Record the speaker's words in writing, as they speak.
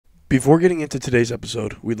Before getting into today's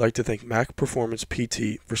episode, we'd like to thank Mac Performance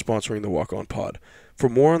PT for sponsoring the Walk On Pod. For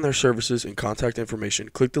more on their services and contact information,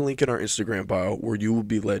 click the link in our Instagram bio where you will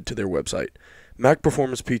be led to their website. Mac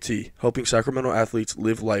Performance PT, helping Sacramento athletes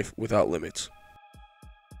live life without limits.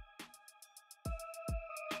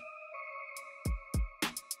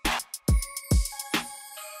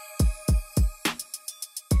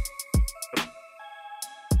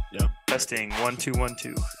 Yeah. Testing 1 2 1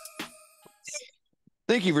 2.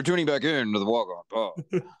 Thank you for tuning back in to the Walk On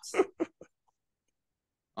Pod.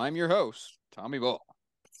 I'm your host, Tommy Ball.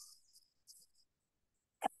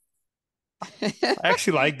 I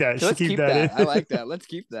actually like that. Let's keep that in. I like that. Let's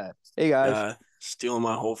keep that. Hey guys, Stealing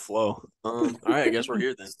my whole flow. All right, I guess we're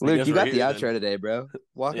here then. Luke, you got the outro today, bro.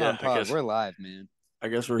 Walk On Pod. We're live, man. I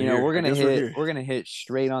guess we're here. We're gonna hit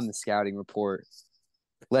straight on the scouting report.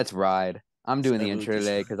 Let's ride. I'm doing the intro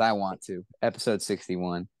today because I want to. Episode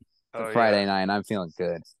 61. Friday night, and I'm feeling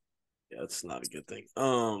good. Yeah, that's not a good thing.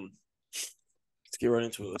 Let's get right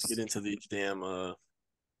into it. Let's get into these damn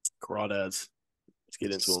crawdads. Let's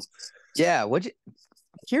get into them. Yeah, I'm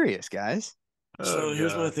curious, guys. So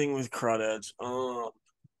here's my thing with crawdads.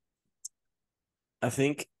 I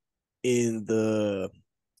think in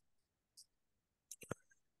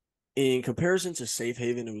comparison to Safe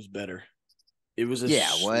Haven, it was better. It was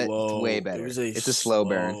way better. It's a slow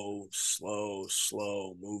burn.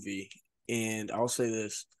 Slow movie. And I'll say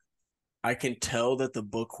this. I can tell that the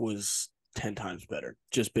book was 10 times better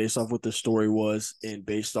just based off what the story was and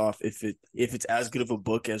based off if it's as good of a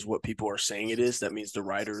book as what people are saying it is. That means the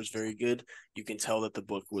writer is very good. You can tell that the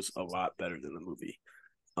book was a lot better than the movie.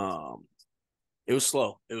 It was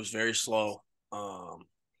slow. It was very slow.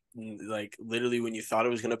 Like literally when you thought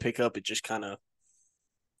it was going to pick up, it just kind of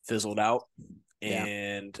fizzled out.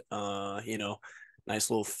 And nice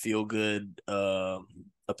little feel good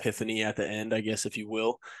epiphany at the end, I guess, if you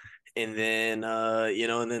will. And then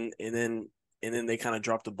and then they kind of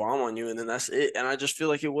dropped the bomb on you, and then that's it. And I just feel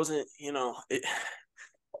like it wasn't, it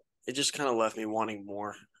just kind of left me wanting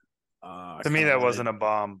more. To me, that wasn't a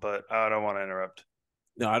bomb, but I don't want to interrupt.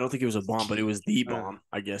 No, I don't think it was a bomb, but it was the bomb,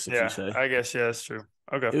 I guess, if you say. I guess, yeah, that's true.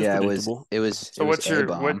 Okay. It was. So what's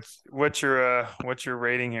your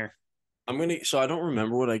rating here? So I don't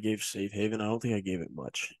remember what I gave Safe Haven. I don't think I gave it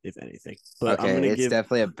much, if anything. But it's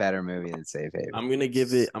definitely a better movie than Safe Haven. I'm gonna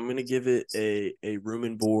give it a room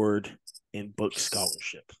and board and book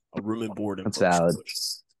scholarship. A room and board and That's book valid.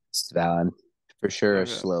 scholarship. It's valid. For sure, a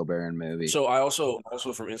slow burn movie. So I also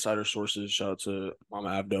from insider sources, shout out to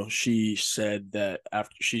Mama Abdo. She said that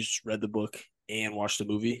after she's read the book and watched the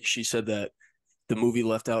movie, she said that the movie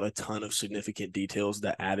left out a ton of significant details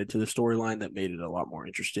that added to the storyline that made it a lot more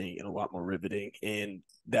interesting and a lot more riveting. And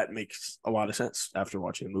that makes a lot of sense after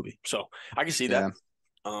watching the movie. So I can see that.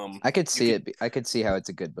 I could see it. I could see how it's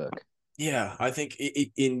a good book. Yeah, I think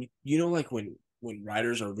like when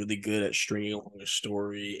writers are really good at stringing along a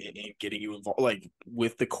story and getting you involved, like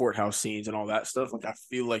with the courthouse scenes and all that stuff, like I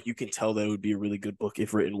feel like you can tell that it would be a really good book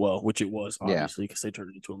if written well, which it was, obviously, because they turned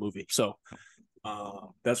it into a movie. So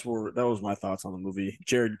that was my thoughts on the movie.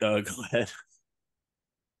 Jared, go ahead.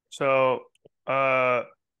 So the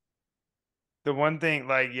one thing,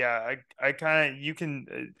 I kind of,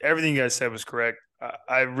 everything you guys said was correct.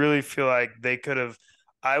 I really feel like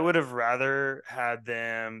I would have rather had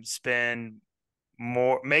them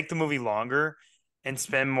make the movie longer and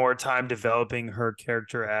spend more time developing her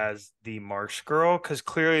character as the Marsh girl, because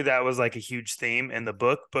clearly that was like a huge theme in the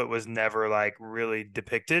book, but was never like really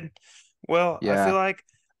depicted. Well, I feel like,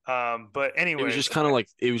 but anyway, it was just kind of like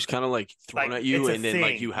thrown at you, and then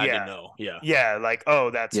like you had to know, like,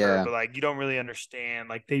 oh, that's her, but like you don't really understand.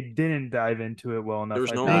 Like they didn't dive into it well enough. There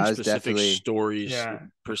was no specific stories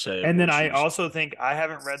per se. And then I also think I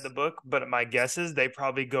haven't read the book, but my guess is they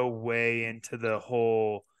probably go way into the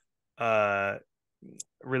whole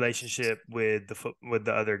relationship with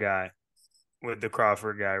the other guy. With the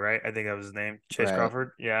Crawford guy, right? I think that was his name, Chase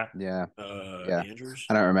Crawford. Yeah. Andrews?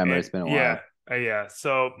 I don't remember. It's been a while. Yeah.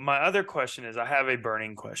 So my other question is, I have a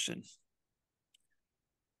burning question.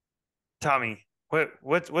 Tommy,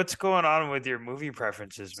 what's going on with your movie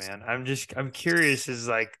preferences, man? I'm curious. Is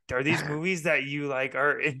like, are these movies that you like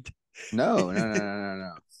are in? No.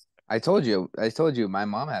 I told you. My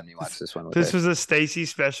mom had me watch this one. This was a Stacy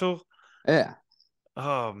special. Yeah.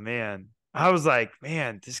 Oh man. I was like,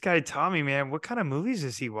 man, this guy Tommy, man, what kind of movies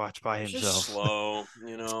does he watch by himself? Just slow,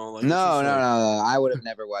 Like no. I would have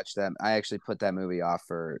never watched that. I actually put that movie off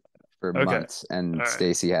for months, and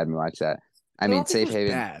Stacy had me watch that. I mean, Safe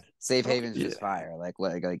Haven. Bad. Safe Haven's just fire. Like,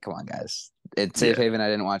 come on, guys. It's Safe Haven. I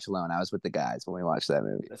didn't watch alone. I was with the guys when we watched that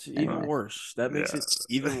movie. That's even worse. That makes it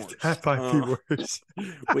even worse. That might be worse.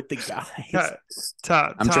 With the guys.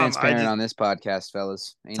 I'm transparent on this podcast,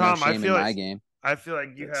 fellas. Ain't no shame in my game. I feel like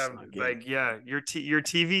you have your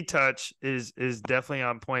TV touch is definitely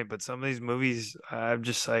on point, but some of these movies I'm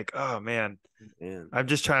just like, oh man. I'm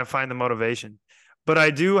just trying to find the motivation. But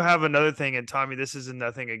I do have another thing, and Tommy, this isn't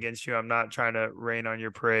nothing against you. I'm not trying to rain on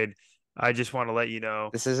your parade. I just want to let you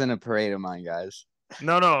know. This isn't a parade of mine, guys.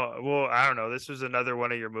 No. Well, I don't know. This was another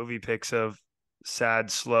one of your movie picks of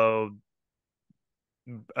sad, slow,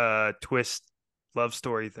 twist love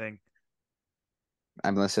story thing.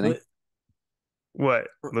 I'm listening. What,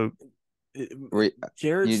 Luke?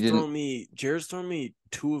 Jared's thrown me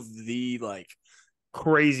two of the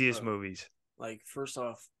craziest movies. Like, first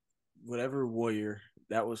off, whatever Warrior,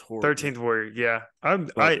 that was horrible. 13th Warrior, yeah. I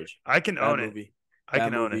can own it. I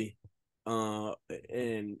can own it.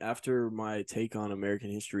 And after my take on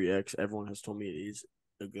American History X, everyone has told me it is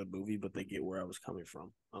a good movie, but they get where I was coming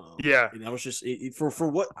from. And that was just for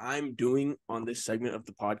what I'm doing on this segment of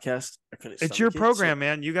the podcast. I couldn't. It's your program,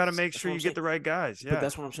 man. You got to make sure you get the right guys. Yeah, but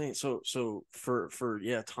that's what I'm saying. So for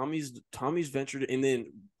Tommy's ventured, and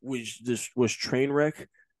then was Trainwreck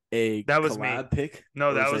that was collab me pick?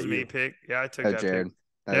 No, that was me pick. Yeah, I took that Jared.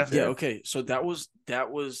 Pick. Yeah. Okay. So that was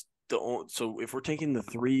the only. So if we're taking the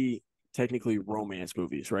three technically romance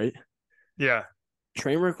movies, right? Yeah.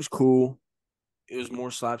 Trainwreck was cool. It was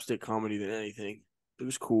more slapstick comedy than anything. It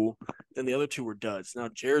was cool. Then the other two were duds. Now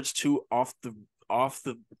Jared's two off the. I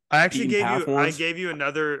actually gave you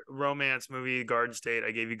another romance movie, Garden State.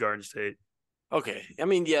 I gave you Garden State. Okay, I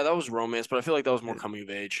mean, yeah, that was romance, but I feel like that was more coming of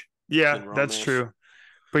age. Yeah, that's true.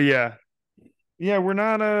 But yeah, we're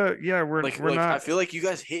not. We're not. I feel like you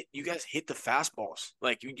guys hit the fastballs.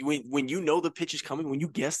 Like when you know the pitch is coming, when you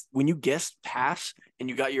guess pass and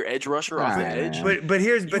you got your edge rusher off the edge. But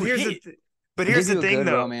here's the thing,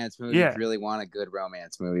 though. Romance movie. You really want a good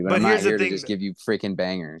romance movie, but I'm not here to just give you freaking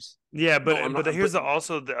bangers. Yeah, but here's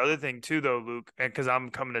also the other thing too, though, Luke, because I'm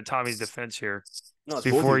coming to Tommy's defense here. No,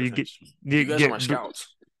 before you guys are my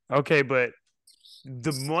scouts. Okay, but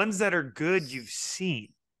the ones that are good you've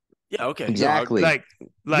seen. Yeah, okay, exactly. I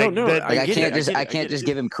can't just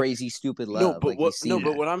give him crazy, stupid love. But what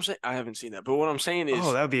I'm saying, I haven't seen that. But what I'm saying is,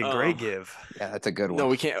 that would be a great give. Yeah, that's a good one. No,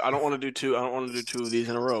 we can't. I don't want to do two of these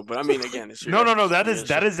in a row. But I mean, again, it's no. That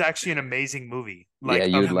is actually an amazing movie. Like,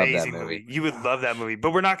 you would love that movie. You would love that movie.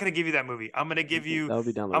 But we're not going to give you that movie. I'm going to give you. That'll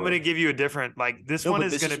be down the road. I'm going to give you a different. Like, this one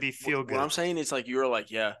is going to be feel good. What I'm saying is, like, you're like,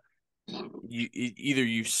 yeah. Either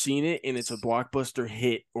you've seen it and it's a blockbuster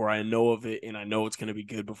hit, or I know of it and I know it's going to be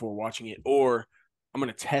good before watching it, or I'm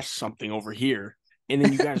going to test something over here, and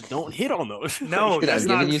then you guys don't hit on those. No, that's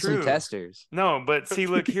not true. Some testers. No, but see,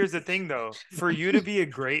 look, here's the thing, though. For you to be a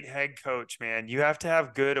great head coach, man, you have to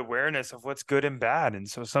have good awareness of what's good and bad, and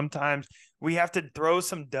so sometimes we have to throw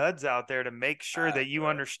some duds out there to make sure that you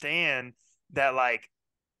understand that, like.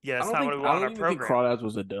 Yeah, that's not what we want in our program. I don't think Crawdads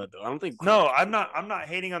was a dud, though. I don't think. No, I'm not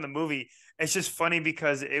hating on the movie. It's just funny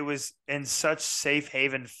because it was in such safe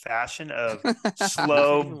haven fashion of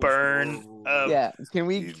slow burn.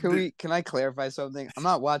 Can I clarify something? I'm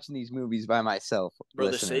not watching these movies by myself. Bro,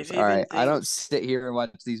 the safe haven. All right, I don't sit here and watch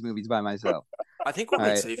these movies by myself. I think what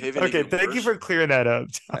made Safe Haven. Okay, thank you for clearing that up.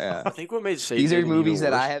 Yeah. I think what made Safe These Haven. These are movies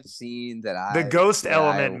that I have seen the ghost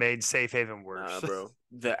element made Safe Haven worse. Nah, bro.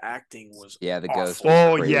 The acting was the ghost.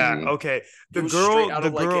 Oh yeah, okay. The girl,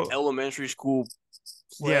 like an elementary school.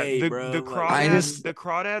 Play, the Crawdads. The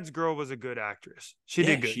Crawdads girl was a good actress. She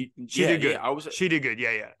did good. She did good. She did good.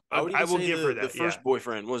 Yeah. I will give her that. The first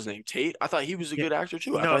boyfriend, what was his name? Tate. I thought he was a good actor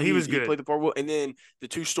too. He was good. He played the part well. And then the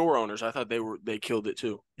two store owners, I thought they killed it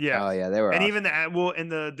too. Yeah. Oh yeah, they were. And even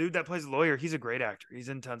and the dude that plays the lawyer, he's a great actor. He's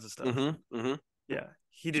in tons of stuff. Mm-hmm. Yeah.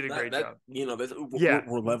 He did a great job.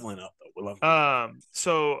 We're leveling up though. We're leveling up.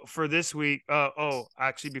 So for this week,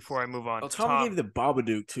 actually, before I move on, Tom gave the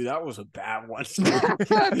Babadook too. That was a bad one.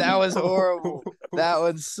 That was horrible. That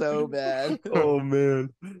one's so bad. Oh man.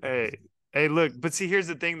 Hey, look. But see, here's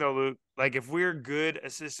the thing though, Luke. Like, if we're good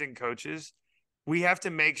assistant coaches, we have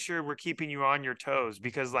to make sure we're keeping you on your toes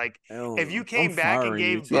because, like, if you came back and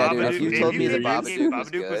gave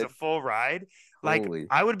Babadook was a full ride. Like,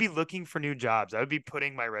 I would be looking for new jobs. I would be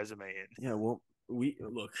putting my resume in. Yeah, well,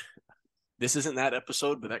 this isn't that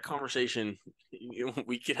episode, but that conversation,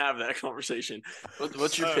 we can have that conversation.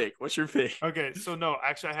 What's your pick? What's your pick? Okay, so no,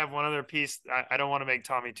 actually, I have one other piece. I don't want to make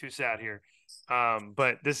Tommy too sad here,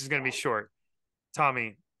 but this is going to be short.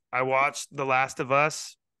 Tommy, I watched The Last of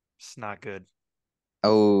Us. It's not good.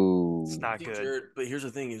 Oh, It's not good. Jared, but here's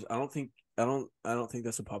the thing: is I don't think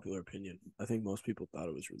that's a popular opinion. I think most people thought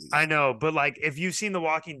it was really good. I know, but like if you've seen The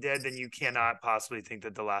Walking Dead, then you cannot possibly think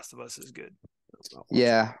that The Last of Us is good. I'm not watching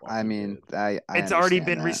yeah. The I Walking mean, Dead. I It's already understand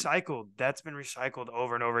been that. recycled. That's been recycled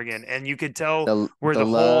over and over again, and you could tell The where the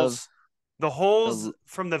love, the holes the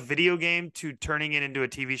from the video game to turning it into a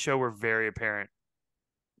TV show were very apparent.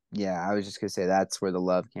 yeah. I was just gonna say that's where the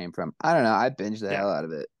love came from. I don't know. I binged the Yeah. hell out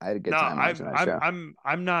of it. I had a No, good time watching that show.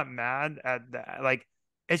 I'm not mad at that. Like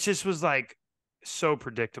it just was like so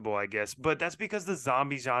predictable, I guess. But that's because the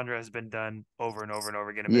zombie genre has been done over and over and over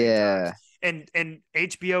again a million times. Yeah, And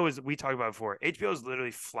HBO is we talked about before. HBO is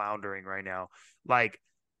literally floundering right now. Like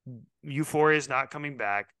Euphoria is not coming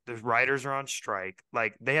back. The writers are on strike.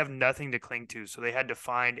 Like they have nothing to cling to, so they had to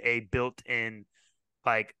find a built-in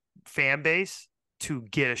like fan base to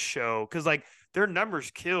get a show because like their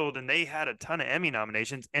numbers killed and they had a ton of Emmy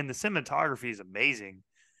nominations and the cinematography is amazing.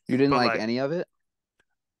 you didn't But like like any of it.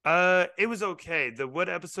 it was okay. The what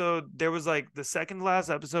episode there was like the second to last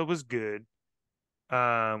episode was good.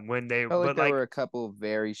 When they Felt like but there like were a couple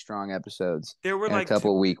very strong episodes there were and a like two,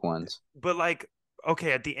 couple weak ones. but like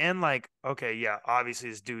okay at the end like okay yeah obviously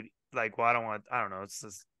this dude like well I don't know it's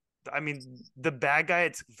just I mean the bad guy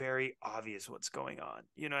it's very obvious what's going on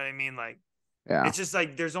you know what I mean like Yeah, it's just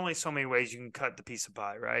like there's only so many ways you can cut the piece of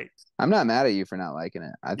pie right I'm not mad at you for not liking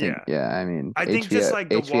it. I think, yeah yeah, I mean, I think just HBO like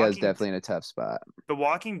HBO is definitely in a tough spot. The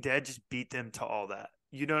Walking Dead just beat them to all that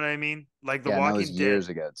you know what I mean like The Yeah, and that was Walking Dead years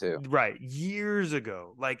ago too. right years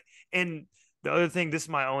ago like and the other thing this is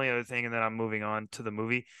my only other thing and then I'm moving on to the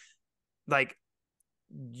movie like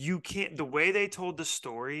you can't the way they told the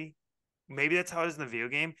story maybe that's how it is in the video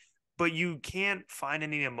game but you can't find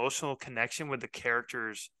any emotional connection with the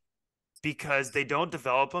characters because they don't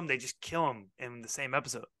develop them they just kill them in the same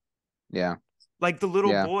episode Yeah, like the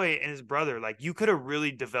little yeah, boy and his brother like you could have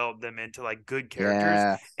really developed them into like good characters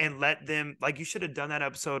yeah. and let them like you should have done that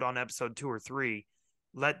episode on episode 2 or 3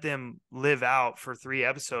 let them live out for 3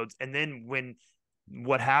 episodes and then when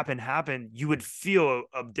what happened you would feel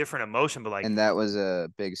a different emotion but like And that was a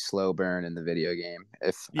big slow burn in the video game,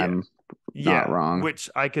 if yeah I'm not yeah wrong. which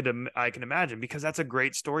I can imagine because that's a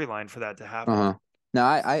great storyline for that to happen Uh-huh. No,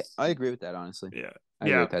 I agree with that, honestly. yeah I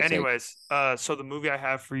agree yeah with that take. anyways so the movie I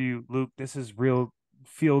have for you Luke this is real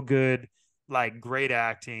feel good like great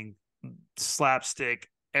acting slapstick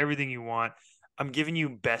everything you want I'm giving you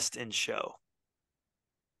best in show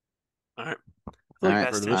All right, All like right,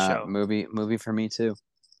 I've heard best of in it. show movie for me too.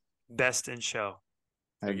 best in show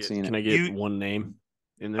I haven't seen Can it. I get you one name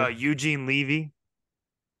in there? Eugene Levy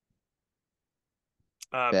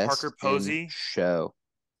Parker Best in Posey show.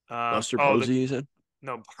 Buster oh the Posey, you said?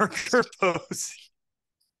 no Parker Posey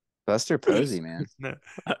Buster Posey, man. no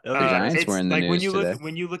The Giants were it's in the like news today.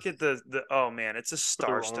 when you look at the oh man it's a For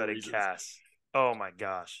the wrong star-studded reasons. cast oh my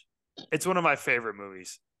gosh it's one of my favorite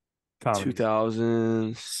movies comedies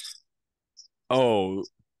 2000s. Oh,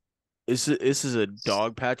 this is a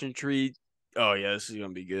dog pageantry. Oh yeah, this is gonna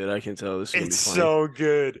be good. I can tell this is gonna be it's funny. so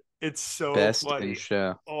good it's so Best in funny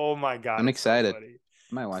show. oh my god I'm it's so excited. funny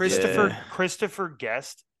I might watch Christopher that. Yeah. Christopher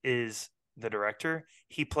Guest is the director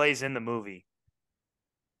he plays in the movie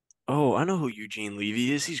Oh, I know who Eugene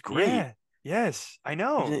Levy is. He's great. yeah yes I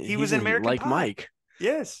know he was in He's American like Pie Mike.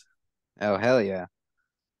 yes Oh hell yeah.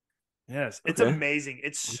 yes it's Okay, amazing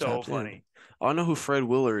it's I'm so tapped in. funny Oh, I know who Fred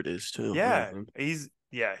Willard is too. yeah he's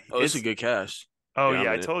yeah Oh, this is it's a good cast. oh Yeah, yeah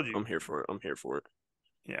I'm I in it. told you I'm here for it. I'm here for it.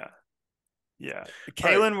 yeah yeah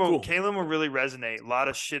All right, cool. Kalen will really resonate a lot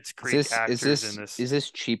of Schitt's Is Creek this actors in this is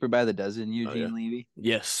this cheaper by the dozen, Oh yeah. Eugene Levy?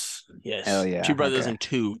 Yes. Hell Yes. yeah. Two Brothers Okay. and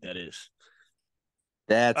Two. That is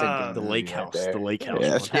That's a good the um Lake movie right House. The there. Lake House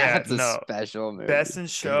Yeah, one. yeah that's a no special movie. best in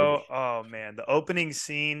Good movie. show oh man the opening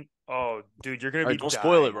scene oh dude you're gonna All right, be don't dying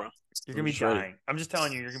spoil it, bro. you're I'm gonna be just ready. dying I'm just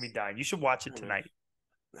telling you you're gonna be dying you should watch it All right, tonight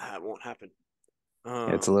that won't happen.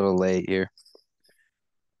 Yeah, it's a little late here.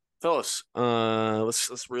 Fellas,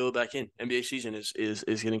 let's reel it back in. NBA season is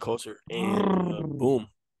getting closer, and boom,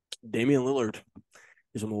 Damian Lillard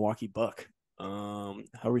is a Milwaukee Buck. How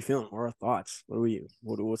are we feeling? What are our thoughts?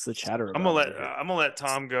 What's the chatter about? over here? I'm gonna let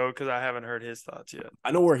Tom go because I haven't heard his thoughts yet.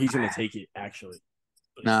 I know where he's gonna take it actually.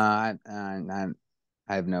 Nah, I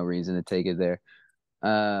have no reason to take it there.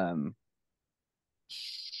 Um,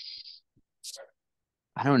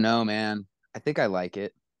 I don't know, man. I think I like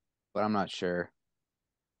it, but I'm not sure.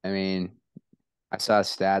 I mean, I saw a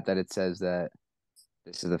stat that it says that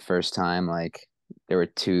this is the first time like there were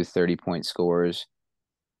two 30-point scorers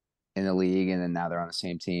in the league, and then now they're on the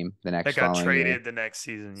same team the That next got following traded year. the next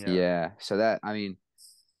season. Yeah. Yeah, so that I mean,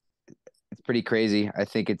 it's pretty crazy. I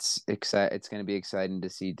think it's going to be exciting to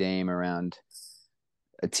see Dame around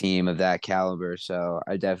a team of that caliber. So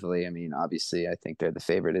I definitely, I mean, obviously, I think they're the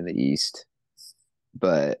favorite in the East,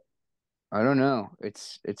 but I don't know.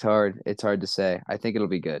 It's hard. It's hard to say. I think it'll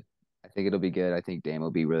be good. I think it'll be good. I think Dame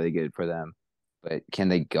will be really good for them. But can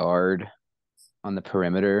they guard on the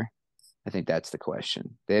perimeter? I think that's the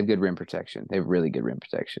question. They have good rim protection. They have really good rim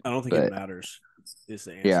protection. I don't think it But matters. Is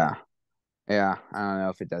the answer? yeah, yeah, I don't know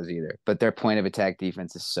if it does either. But their point of attack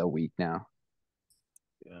defense is so weak now.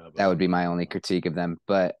 Yeah, That would be my but only critique of them.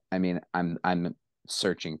 But I mean, I'm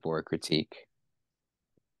searching for a critique.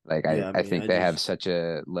 Like yeah, I I mean, think they have such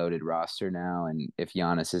a loaded roster now, and if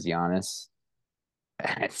Giannis is Giannis,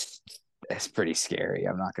 it's it's pretty scary.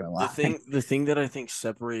 I'm not gonna lie. the thing that I think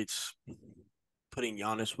separates putting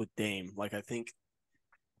Giannis with Dame, like I think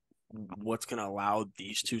what's going to allow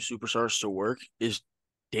these two superstars to work is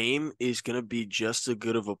Dame is going to be just as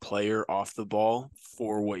good of a player off the ball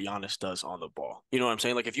for what Giannis does on the ball. You know what I'm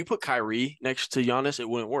saying? Like if you put Kyrie next to Giannis, it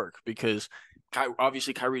wouldn't work because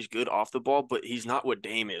obviously Kyrie's good off the ball, but he's not what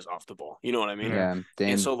Dame is off the ball. You know what I mean? Yeah. Yeah,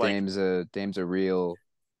 And so like, Dame's a real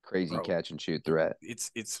crazy bro, catch and shoot threat. it's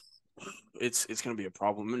going to be a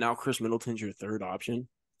problem. Now Chris Middleton's your third option.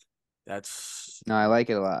 That's No, I like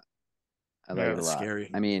it a lot. I like Yeah. it a that's lot.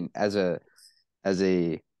 scary. I mean, as a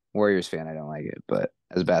Warriors fan, I don't like it, but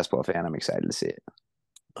as a basketball fan, I'm excited to see it.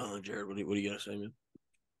 Jared, what do you got to say, man?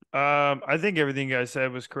 I think everything you guys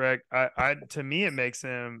said was correct. I to me it makes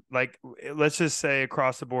them like let's just say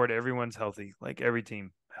across the board everyone's healthy, like every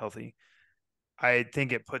team healthy. I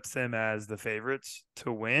think it puts them as the favorites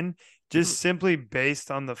to win, just simply based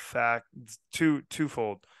on the fact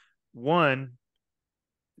twofold. One,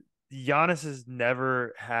 Giannis has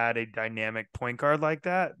never had a dynamic point guard like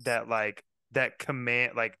that like that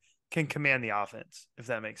command like can command the offense, if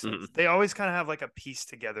that makes sense. Mm-mm. They always kind of have like a piece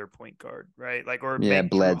together point guard, right? Like or Yeah,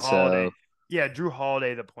 make Drew Bledsoe. Holiday. Yeah, Drew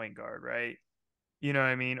Holiday the point guard, right? You know what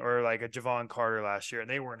I mean? Or like a Javon Carter last year, and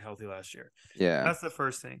they weren't healthy last year. Yeah, That's the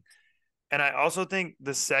first thing. And I also think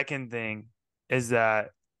the second thing is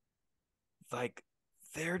that like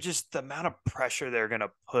they're just the amount of pressure they're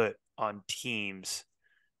gonna put on teams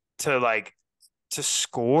to like to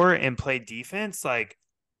score and play defense, like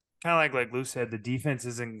kind of like Lou said, the defense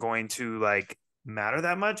isn't going to like matter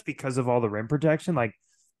that much because of all the rim protection. Like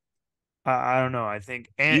I don't know. I think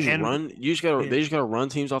They just gotta run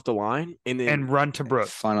teams off the line and run to Brook.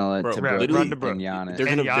 funnel it Bro, to Yeah, Brook run to literally Brook, and Giannis. they're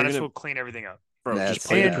and they're Giannis gonna will clean everything up. bro, just That's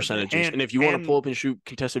play the And percentages. and And if you want to and pull up and shoot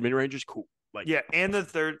contested mid ranges, cool. Like yeah, and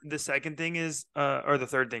the second thing is, or the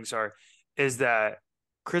third thing, sorry, is that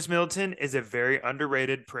Chris Middleton is a very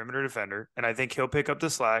underrated perimeter defender, and I think he'll pick up the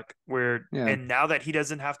slack. Yeah, And now that he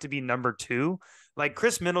doesn't have to be number two, like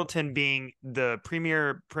Chris Middleton being the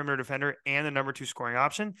premier perimeter defender and the number two scoring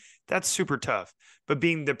option, that's super tough. But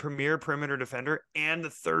being the premier perimeter defender and the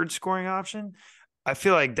third scoring option, I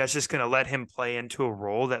feel like that's just going to let him play into a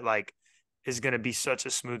role that like is going to be such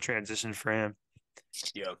a smooth transition for him.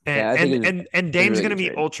 yeah. And yeah. I think and it's a Dame's really gonna good be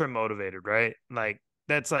trade. ultra motivated, right? Like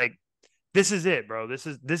that's like this is it, bro. This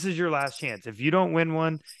is your last chance. If you don't win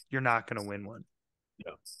one, you're not gonna win one.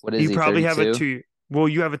 What is You he? probably have 32?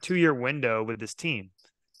 you have a 2-year window with this team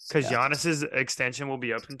because Yeah. Giannis's extension will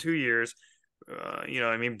be up in 2 years.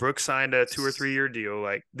 I mean, Brooks signed a 2 or 3 year deal.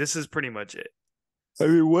 Like this is pretty much it. I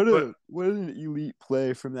mean, But what an elite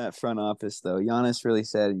play from that front office, though. Giannis really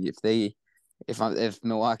said, if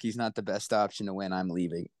Milwaukee's not the best option to win, I'm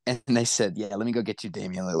leaving. And they said, yeah, let me go get you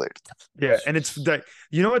Damian Lillard. yeah, and it's like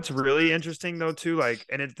what's really interesting though too, like,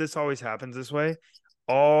 and this always happens this way.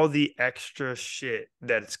 All the extra shit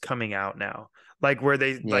that's coming out now, like where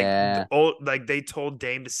they Yeah, like they told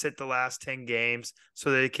Dame to sit the last 10 games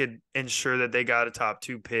so they could ensure that they got a top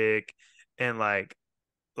two pick, and like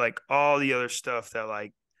all the other stuff that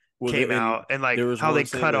like Well, came and out, and like there was how they one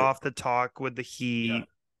saying cut that off the talk with the yeah. Heat,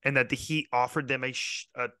 and that the Heat offered them a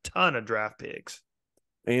ton of draft picks.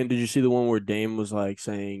 And did you see the one where Dame was like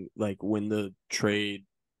saying like when the trade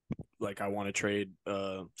like I want to trade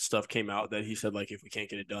stuff came out that he said like if we can't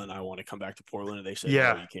get it done, I want to come back to Portland, and they said no,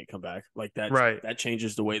 Yeah, you can't come back. Like that right. that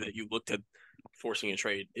changes the way that you looked at forcing a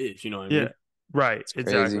trade is, you know what I Yeah, mean? right. it's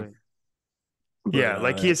crazy. Exactly. But Yeah,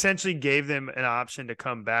 like he essentially gave them an option to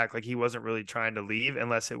come back. Like he wasn't really trying to leave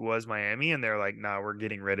unless it was Miami, and they're like, "Nah, we're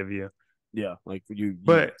getting rid of you." yeah, like you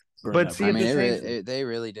But burn but that see I at mean, the same, they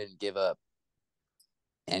really didn't give up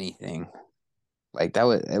anything. Like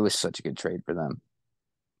it was such a good trade for them.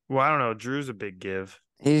 well, I don't know. Drew's a big give.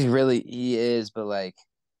 He is, but like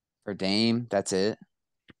for Dame, that's it.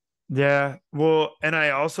 Yeah. Well, and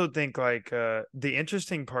I also think like the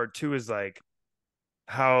interesting part too is like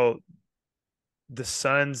how the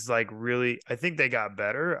Suns like really. I think they got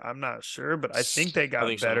better. I'm not sure, but I think they I got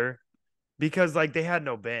think so. better because like they had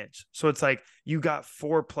no bench. So it's like you got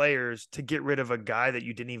 4 players to get rid of a guy that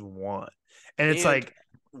you didn't even want. And it's like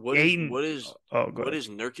what Ayton, is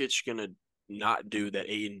Nurkic gonna not do that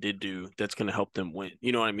Ayton did do that's gonna help them win?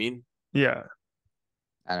 You know what I mean? yeah.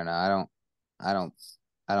 I don't know. I don't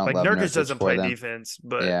Like love Nurkic doesn't for play them. defense,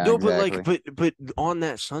 but Yeah, No, exactly. but on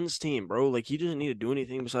that Suns team, bro, like he doesn't need to do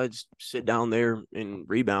anything besides sit down there and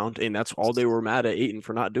rebound, and that's all they were mad at Ayton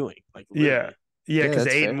for not doing. Like literally. yeah, because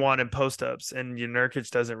that's Ayton fair. wanted post ups, and Nurkic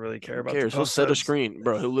doesn't really care Who about the cares? He'll post set a ups. screen,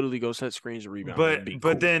 bro. He'll literally go set screens and rebound. But and be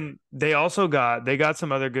but cool. then they also got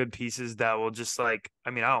some other good pieces that will just like,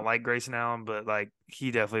 I mean, I don't like Grayson Allen, but like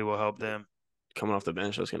he definitely will help them. Coming off the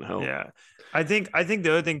bench, that's gonna help. Yeah. I think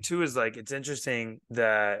the other thing too is like it's interesting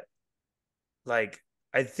that like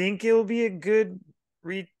I think it'll be a good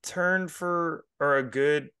return for or a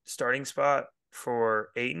good starting spot for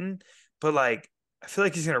Ayton, but like I feel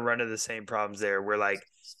like he's gonna run into the same problems there where like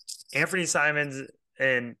Anthony Simons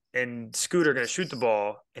and Scoot are gonna shoot the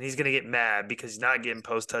ball and he's gonna get mad because he's not getting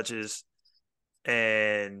post touches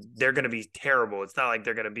and they're gonna be terrible. It's not like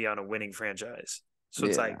they're gonna be on a winning franchise. So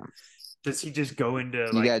it's like, does he just go into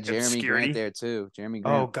you like got Jeremy obscurity? Grant there too. Jeremy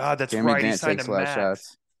Grant. Oh God, that's Jeremy right. He Grant signed takes a a lot of max.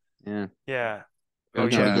 shots. Yeah. Yeah. Oh,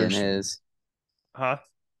 He's yeah. gonna get in his. Huh?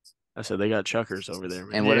 I said they got chuckers over there,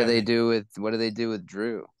 man. And what do they do with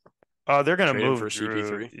Drew? Oh, they're gonna Trade him move for Drew.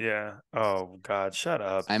 CP3. Yeah. Oh God, shut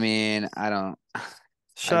up. I mean, I don't.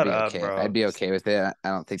 Shut I'd be up, okay. bro. I'd be okay with it. I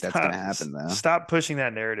don't think that's Stop, gonna happen though. Stop pushing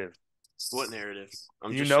that narrative. What narrative?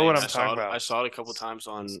 I'm You just know saying, what I'm talking about. I saw it a couple times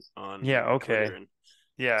on Yeah, okay. Twitter and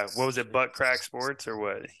Yeah, what was it? Butt crack sports or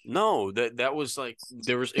what? no, that was like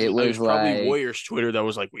there was It it was was probably like- Warriors Twitter that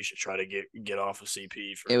was like we should try to get off of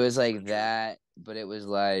CP. It was for like Drew. that, but it was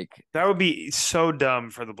like That would be so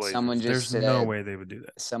dumb for the Blazers. Someone just There's no said- way they would do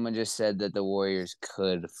that. someone just said that the Warriors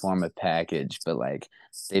could form a package, but like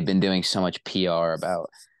they've been doing so much PR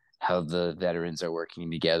about how the veterans are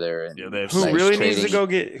working together, and Yeah, they have Who like, really trading, needs to go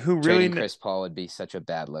get? Who really? trading Chris Paul would be such a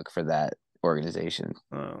bad look for that organization.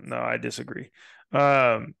 Oh, no, I disagree.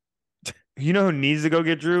 You know who needs to go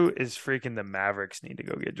get Drew is freaking the Mavericks need to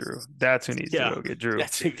go get Drew. That's who needs to go get Drew.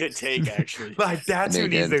 That's a good take, actually. Like that's who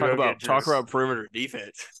They needs did. to go get Drew. Talk about perimeter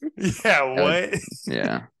defense. Yeah, what?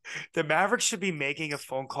 Yeah, The Mavericks should be making a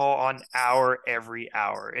phone call on every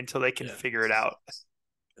hour until they can Yeah. figure it out.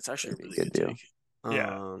 That's actually a really Good good deal. take.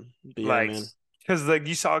 Yeah. But Like, man. because like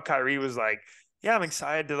you saw Kyrie was like, yeah, I'm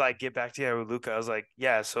excited to like get back together with Luka. I was like,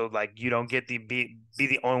 yeah, so like you don't get be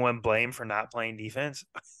the only one blamed for not playing defense.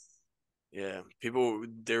 Yeah,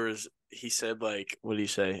 he said like, what did he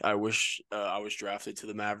say? I wish I was drafted to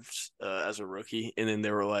the Mavericks as a rookie, and then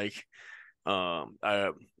they were like,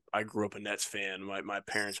 I grew up a Nets fan. My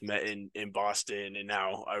parents met in Boston, and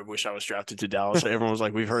now I wish I was drafted to Dallas. Everyone was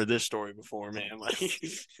like, we've heard this story before, man. Like,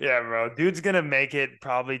 Yeah, bro, dude's gonna make it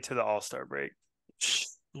probably to the All-Star break.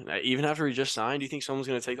 even after he just signed, do you think someone's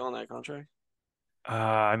gonna take on that contract?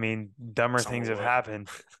 I mean, dumber Someone things have will. happened.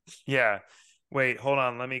 Yeah. Wait, hold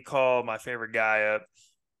on. Let me call my favorite guy up.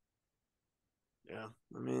 Yeah,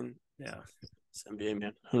 I mean, Yeah. it's NBA,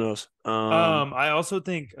 man. Who knows? I also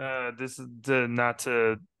think this is not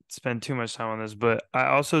to spend too much time on this, but I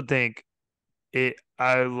also think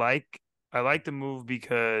I like the move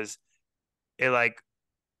because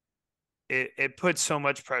it puts so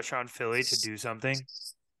much pressure on Philly to do something.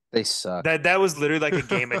 they suck. That was literally like a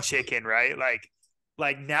game of chicken, right?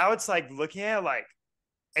 Like now it's like looking at like,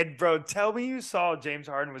 and bro, tell me you saw James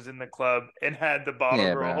Harden was in the club and had the bottle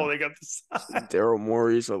Yeah, girl bro. holding up the sign. Daryl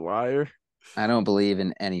Morey's a liar. I don't believe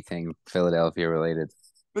in anything Philadelphia related.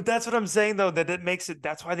 But that's what I'm saying though, that makes it.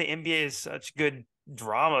 That's why the NBA is such good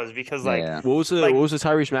dramas because like, Yeah. What was the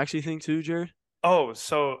Tyrese Maxey thing too, Jared? oh,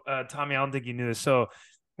 so Tommy, I don't think you knew this. So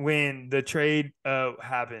when the trade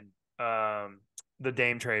happened, the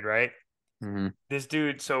Dame trade, right? hmm This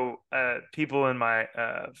dude, so people in my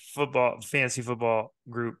fantasy football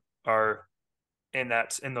group are in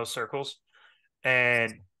those circles,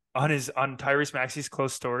 and on Tyrese Maxey's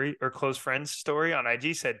close friends story on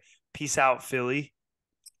IG said, "Peace out, Philly."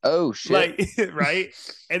 Oh shit! Like right,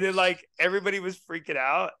 and then like everybody was freaking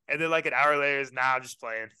out, and then like an hour later, is now I'm just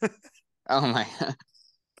playing. Oh my god,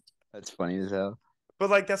 that's funny as hell. But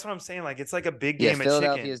like that's what I'm saying. Like it's like a big Yeah, game of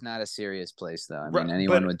Philadelphia chicken. is not a serious place though. I Right, mean,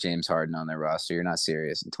 anyone but- with James Harden on their roster, you're not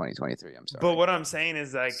serious in 2023. I'm sorry. But what I'm saying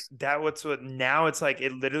is like what now it's like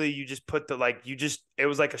it literally you just put it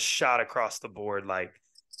was like a shot across the board. Like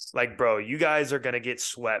bro, you guys are gonna get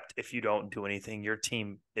swept if you don't do anything. Your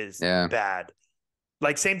team is Yeah. bad.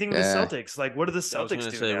 Like same thing with the Yeah. Celtics. Like what do the I was Celtics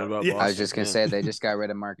gonna do say, now? what about Yeah. I was Boston? just gonna Yeah. say they just got rid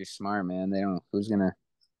of Marcus Smart, man. They don't. Who's gonna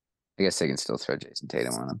I guess they can still throw Jason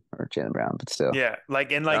Tatum on him or Jaylen Brown, but still. Yeah,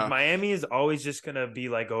 like Miami is always just gonna be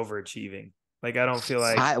like overachieving. Like I don't feel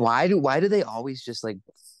like Why do they always just like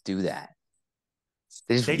do that?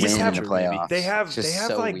 They just they just win in the have baby. playoffs. It's they just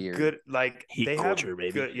have so like weird. good like Heat they have culture,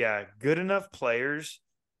 baby. good enough players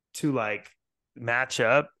to like match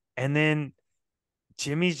up, and then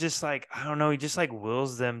Jimmy's just like I don't know, he just like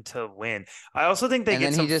wills them to win. I also think And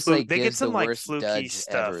then he just like they get gives the some like worst fluky duds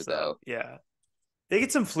ever, stuff though. though. Yeah. They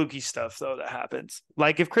get some fluky stuff though that happens.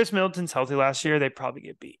 Like if Chris Middleton's healthy last year, they probably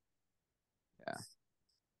get beat. Yeah,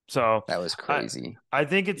 So that was crazy. I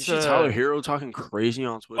think You it's see Tyler Hero talking crazy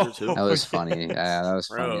on Twitter too. That was yeah. funny. Yeah, that was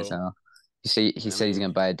funny as Bro. hell. He said he's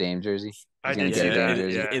gonna buy a Dame jersey. I He's gonna did get see a Dame that.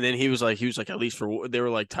 jersey. Yeah. And then he was like at least for they were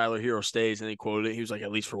like Tyler Hero stays, and he quoted it. He was like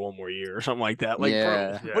at least for one more year or something like that. Like,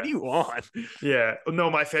 Yeah. bro, what do you want? Yeah. No,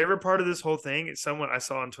 my favorite part of this whole thing is someone I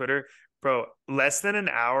saw on Twitter, bro, less than an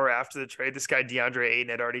hour after the trade, this guy DeAndre Ayton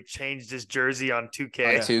had already changed his jersey on 2K.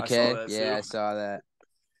 On Yeah, I saw 2K. that Yeah, too. I saw that.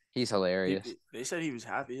 He's hilarious. They said he was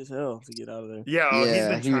happy as hell to get out of there. Yeah, he's Yeah,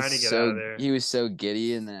 been trying to get out of there. he was so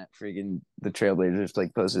giddy in that freaking the Trailblazers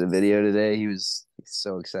like posted a video today. He's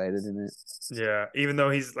so excited in it. Yeah, even though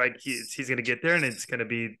he's like he's gonna get there, and it's gonna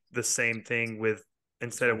be the same thing with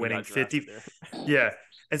instead of When he winning got drafted 50. there. Yeah,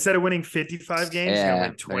 instead of winning 55 games, he's gonna Yeah,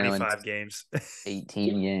 win they're gonna win 25 games.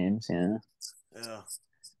 18 games. Yeah. Yeah.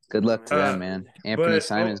 Good luck to them, man. Anthony but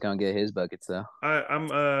Simon's gonna get his buckets though.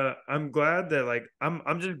 I'm glad that like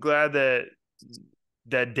I'm just glad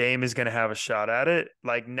that Dame is gonna have a shot at it.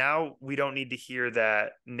 Like now we don't need to hear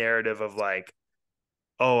that narrative of like,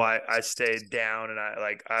 oh, I stayed down and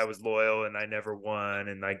I was loyal and I never won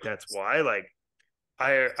and like that's why. Like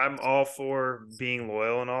I'm all for being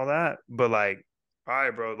loyal and all that, but like, all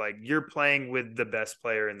right, bro, like you're playing with the best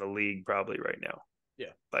player in the league probably right now.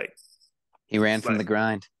 Yeah. Like He ran from like, the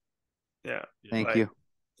grind. yeah. Thank like, you.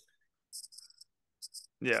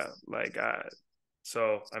 Yeah, like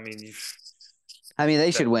so I mean I mean,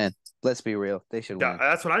 they should win. Let's be real. They should win.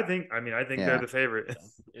 that's what I think. I mean, I think they're Yeah. the favorite.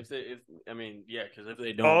 If because if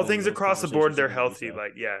they don't, All then things those across the board, conversations they're are gonna be healthy. tough.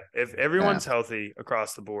 Like, yeah, if everyone's healthy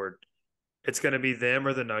across the board, it's going to be them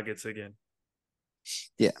or the Nuggets again.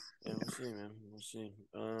 Yeah. Yeah, we'll see, man. We'll see.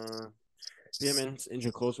 Yeah, man. It's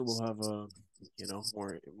inching closer. We'll have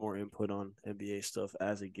more input on NBA stuff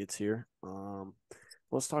as it gets here.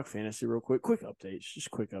 Let's talk fantasy real quick. Quick updates,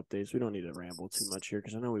 just quick updates. We don't need to ramble too much here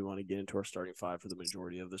because I know we want to get into our starting five for the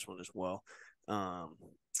majority of this one as well.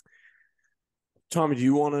 Tommy, do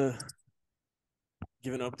you want to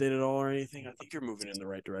give an update at all or anything? I think you're moving in the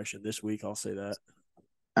right direction this week. I'll say that.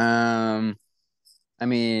 I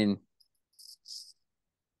mean,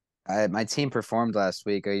 my team performed last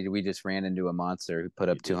week. We just ran into a monster who put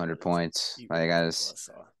up 200 points.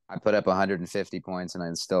 I put up 150 points and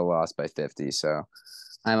I still lost by 50. So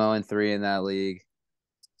I'm 0-3 in that league.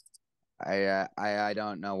 I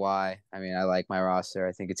don't know why. I mean, I like my roster.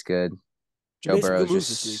 I think it's good. Joe Burrow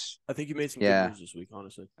this week. I think you made some good moves this week,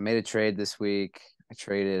 honestly. I made a trade this week. I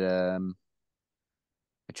traded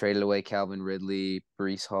away Calvin Ridley,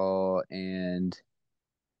 Breece Hall, and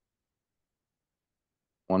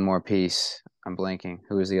one more piece. I'm blanking.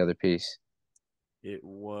 Who was the other piece? It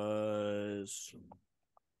was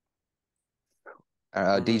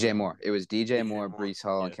DJ Moore. It was DJ Moore, Breece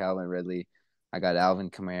Hall, and Calvin Ridley. I got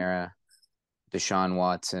Alvin Kamara, Deshaun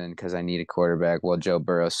Watson because I need a quarterback while Joe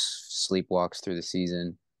Burrow sleepwalks through the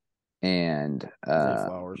season, and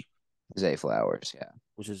Zay Flowers, yeah.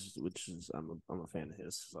 Which is I'm a fan of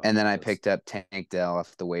his. So and then I picked up Tank Dell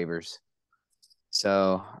off the waivers.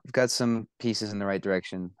 So I've got some pieces in the right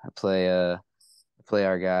direction. I play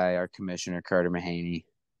our guy, our commissioner, Carter Mahaney.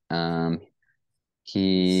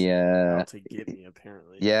 He out to get me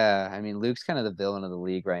apparently. Yeah, I mean Luke's kind of the villain of the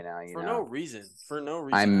league right now. For no reason.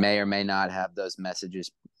 I may or may not have those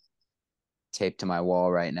messages taped to my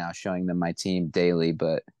wall right now, showing them my team daily,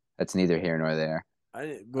 but that's neither here nor there.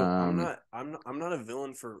 I'm not a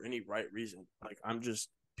villain for any right reason. Like I'm just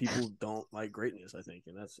people don't like greatness, I think,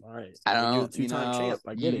 and that's all right. I don't know. Two-time champ.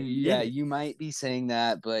 I get it. Yeah, you might be saying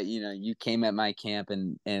that, but you came at my camp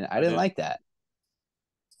and I didn't like that.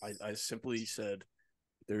 I simply said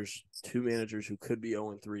there's two managers who could be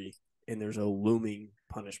 0-3, and there's a looming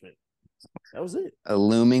punishment. That was it. A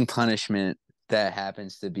looming punishment that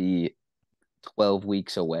happens to be 12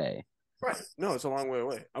 weeks away. Right. No, it's a long way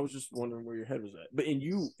away. I was just wondering where your head was at. But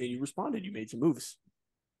you responded. You made some moves.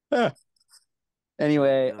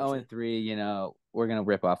 Anyway, 0-3, we're going to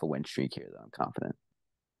rip off a win streak here, though. I'm confident.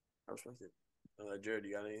 I respect it. Jared,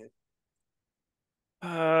 you got anything?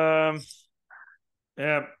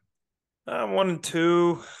 Yeah. I'm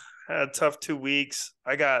 1-2. Had a tough 2 weeks.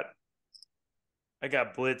 I got I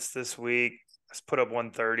got blitzed this week. I put up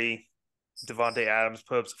 130. Devontae Adams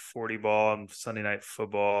put up a 40 ball on Sunday Night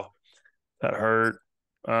Football. That hurt.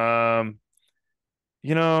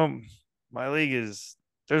 You know, my league is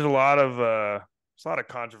there's a lot of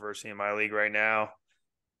controversy in my league right now.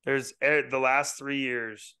 There's the last 3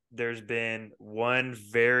 years, there's been one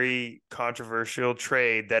very controversial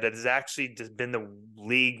trade that has actually just been the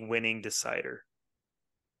league winning decider.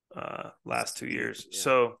 Last 2 years. Yeah.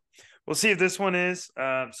 So we'll see if this one is.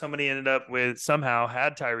 Somebody ended up with somehow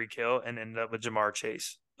had Tyreek Hill and ended up with Jamar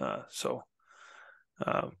Chase. So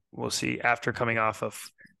we'll see after coming off of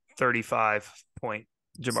 35-point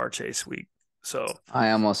Jamar Chase week. So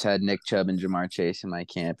I almost had Nick Chubb and Jamar Chase in my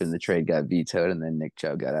camp, and the trade got vetoed, and then Nick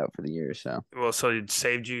Chubb got out for the year. So it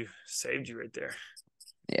saved you right there.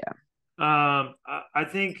 Yeah. I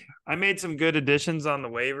think I made some good additions on the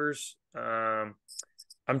waivers.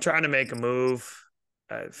 I'm trying to make a move.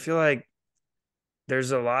 I feel like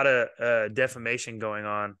there's a lot of defamation going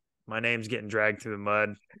on. My name's getting dragged through the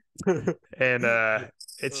mud, and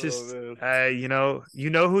it's just you know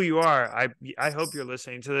who you are. I hope you're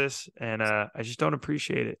listening to this, and I just don't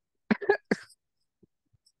appreciate it.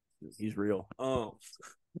 He's real.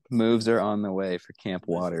 Moves are on the way for Camp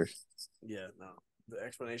Waters. Yeah, no. The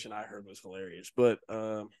explanation I heard was hilarious. But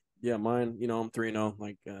yeah, mine, I'm 3-0.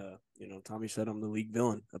 Like Tommy said, I'm the league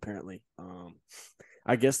villain, apparently.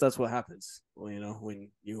 I guess that's what happens. Well, when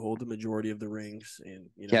you hold the majority of the rings and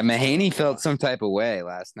Yeah, Mahaney felt some type of way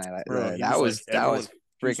last night. Bro, that was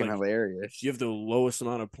freaking like, hilarious. You have the lowest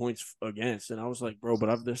amount of points against, and I was like, bro, but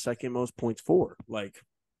I have the second most points for. Like,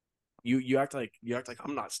 you act like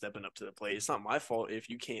I'm not stepping up to the plate. It's not my fault if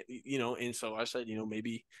you can't, And so I said,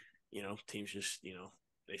 maybe, teams just,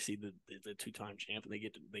 they see the 2-time champ and they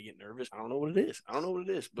get nervous. I don't know what it is.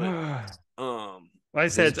 But like I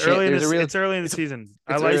said, it's early in the season.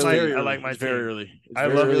 I like my team. Very early.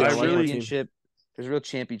 There's a real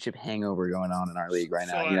championship hangover going on in our league right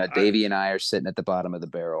now. Davey and I are sitting at the bottom of the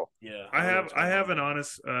barrel. Yeah, I have an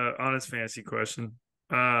honest fantasy question.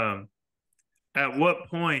 At what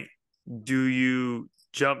point do you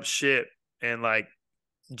jump ship and like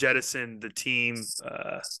jettison the team?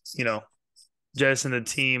 Jettison the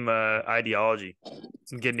team ideology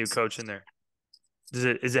and get a new coach in there. Does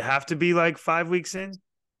it have to be like 5 weeks in?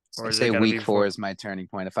 Or I say week 4 is my turning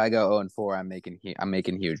point. If I go 0-4, I'm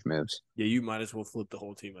making huge moves. Yeah, you might as well flip the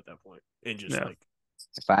whole team at that point and just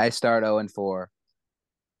if I start 0-4,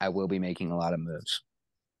 I will be making a lot of moves.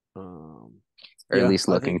 Or at least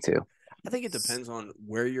looking to. I think it depends on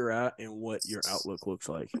where you're at and what your outlook looks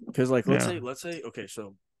like. Because let's say okay,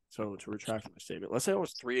 so to retract my statement, let's say I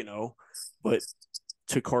was 3-0, but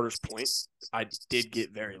to Carter's point, I did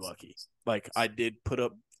get very lucky. Like I did put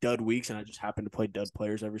up dud weeks, and I just happened to play dud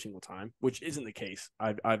players every single time, which isn't the case.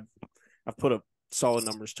 I've put up solid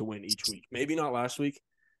numbers to win each week. Maybe not last week,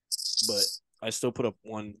 but I still put up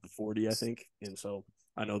 140, I think. And so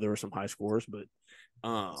I know there were some high scores, but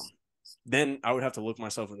then I would have to look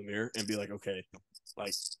myself in the mirror and be like, okay,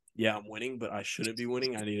 like, yeah, I'm winning, but I shouldn't be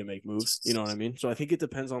winning. I need to make moves. You know what I mean? So I think it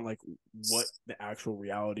depends on like what the actual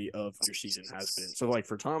reality of your season has been. So like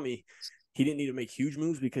for Tommy, he didn't need to make huge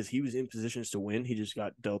moves because he was in positions to win. He just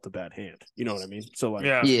got dealt a bad hand. You know what I mean? So like,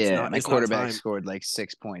 my quarterback scored like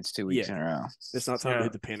 6 points 2 weeks in a row. It's not time to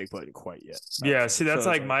hit the panic button quite yet. Yeah, see, that's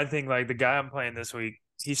like my thing. Like the guy I'm playing this week,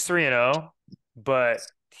 he's 3-0, but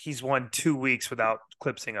he's won 2 weeks without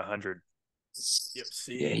clipsing 100. Yep.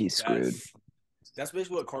 See, yeah, he's screwed. That's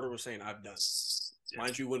basically what Carter was saying. I've done.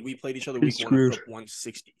 Mind you, when we played each other, we won up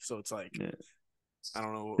 160. So it's like, I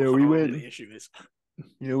don't know what the issue is.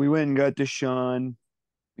 We went and got Deshaun.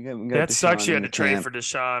 We got that Deshaun sucks. You had to trade for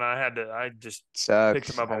Deshaun. I just picked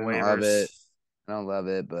him up on waivers. I don't love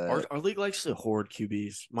it, but our league likes to hoard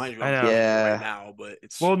QBs. Mind you, I know. Right now, but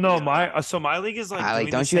it's my league is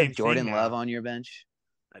like don't you have Jordan Love on your bench?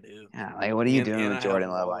 I do. Yeah, like what are you doing with Jordan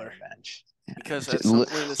Love on your bench? Yeah. Because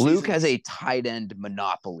Luke has a tight end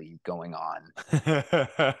monopoly going on.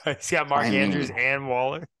 He's got Mark Andrews and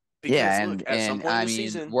Waller. Because, and I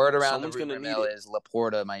mean, word around the rumor mill is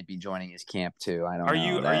Laporta might be joining his camp too. I don't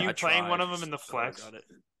know. Are you playing one of them in the flex?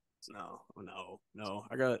 No.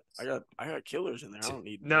 I got killers in there. I don't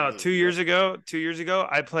need. No, 2 years ago,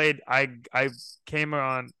 I came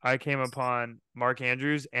upon Mark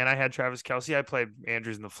Andrews and I had Travis Kelce. I played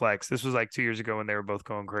Andrews in the flex. This was like 2 years ago when they were both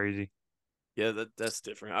going crazy. Yeah, that's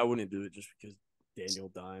different. I wouldn't do it just because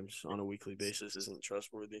Daniel Dimes on a weekly basis isn't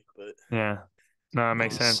trustworthy. But yeah, no, it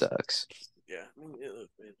makes sense. Sucks. Yeah, look,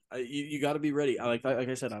 man. You got to be ready. Like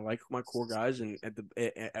I said, I like my core guys, and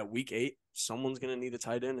at week 8, someone's gonna need a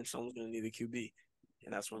tight end and someone's gonna need a QB,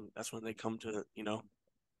 and that's when they come to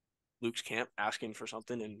Luke's camp asking for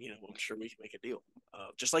something, and I'm sure we can make a deal.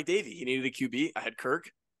 Just like Davey, he needed a QB. I had Kirk.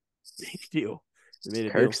 Made a deal. We made a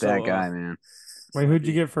Kirk's deal. that guy, man. Wait, who'd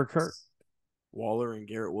you get for Kirk? Waller and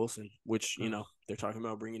Garrett Wilson, which they're talking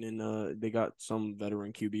about bringing in. They got some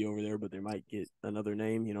veteran QB over there, but they might get another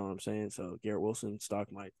name. You know what I'm saying? So Garrett Wilson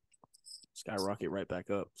stock might skyrocket right back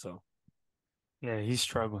up. So yeah, he's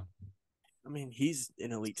struggling. I mean, he's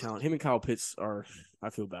an elite talent. Him and Kyle Pitts are. I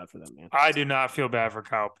feel bad for them, man. I do not feel bad for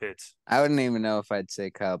Kyle Pitts. I wouldn't even know if I'd say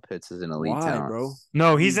Kyle Pitts is an elite talent. bro?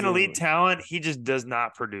 No, he's an elite talent. He just does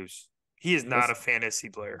not produce. He is not a fantasy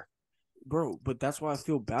player. Bro, but that's why I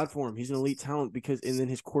feel bad for him. He's an elite talent and then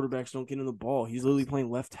his quarterbacks don't get him the ball. He's literally playing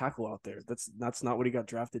left tackle out there. That's not what he got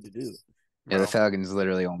drafted to do. Yeah, the Falcons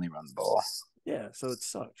literally only run the ball. Yeah, so it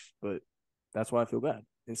sucks, but that's why I feel bad.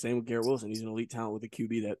 And same with Garrett Wilson. He's an elite talent with a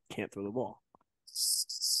QB that can't throw the ball.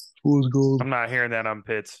 Fool's gold. I'm not hearing that on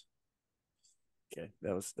Pitts. Okay,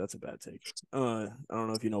 that's a bad take. I don't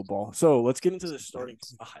know if you know ball. So let's get into the starting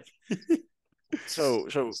five. So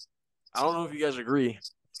I don't know if you guys agree,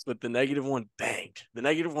 but the negative one banged. The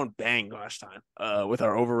negative one banged last time. With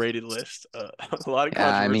our overrated list. A lot of controversy.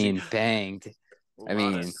 Yeah, I mean, banged. I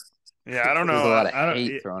mean, yeah, I don't know. There's a lot of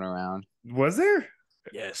hate thrown around. Was there?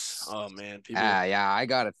 Yes. Oh man. People, yeah. I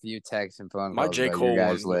got a few texts and phone calls. My J. about Cole your one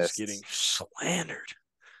guys' was list. getting slandered.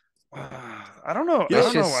 I don't know. Let's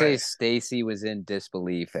I don't know just why. say Stacy was in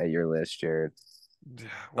disbelief at your list, Jared.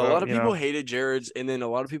 Well, a lot of people hated Jared's, and then a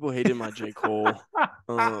lot of people hated my J. Cole.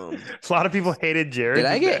 A lot of people hated Jared. Did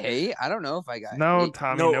I get hate? I don't know if I got hate.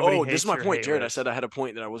 Tommy. No, nobody hates this is my your point, hate Jared. list. I said I had a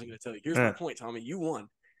point that I wasn't going to tell you. Here's my point, Tommy. You won.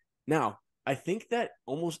 Now, I think that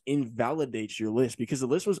almost invalidates your list because the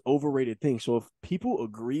list was overrated things. So if people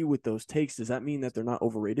agree with those takes, does that mean that they're not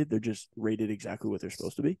overrated? They're just rated exactly what they're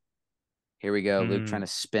supposed to be? Here we go. Luke trying to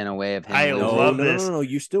spin away of him. I love this. No.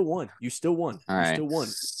 You still won. You still won. All right. You still won.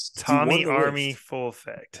 Tommy won Army list. full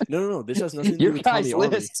effect. No. This has nothing to do Your with guys' Tommy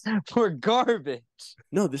Army. lists were garbage.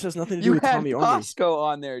 No, this has nothing to do You with had Tommy Army. Costco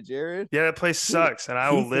on there, Jared. Yeah, that place sucks, and I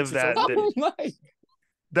will live that. Oh my!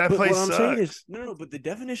 That But place what I'm sucks. saying is, no. But the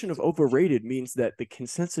definition of overrated means that the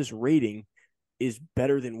consensus rating is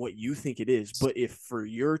better than what you think it is. But if for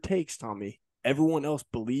your takes, Tommy, everyone else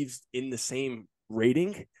believes in the same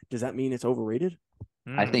rating, does that mean it's overrated?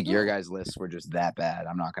 I think your guys' lists were just that bad.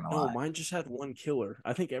 I'm not gonna lie. No, mine just had one killer.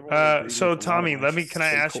 I think everyone. So Tommy, can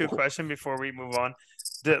I ask you a question before we move on?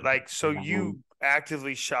 You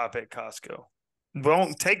actively shop at Costco?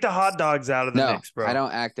 Won't take the hot dogs out of the mix, bro. I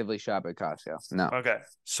don't actively shop at Costco. No. Okay.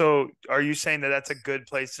 So are you saying that that's a good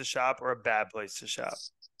place to shop or a bad place to shop?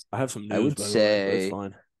 I have some news. I would by the way, say but it's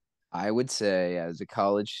fine. I would say as a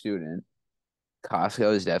college student,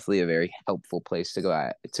 Costco is definitely a very helpful place to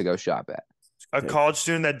go shop at. A college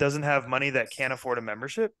student that doesn't have money that can't afford a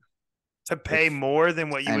membership to pay more than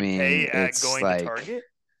what you would pay at going to Target?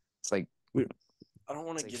 It's like I don't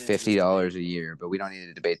want to get $50 a year, but we don't need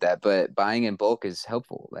to debate that. But buying in bulk is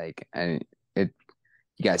helpful. You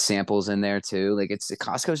got samples in there too.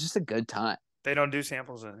 Costco is just a good time. They don't do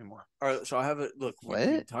samples anymore. All right, so I have it. Look,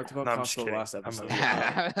 we talked about Costco last episode.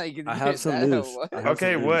 I have some news.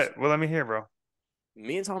 Okay, what? Well, let me hear, bro.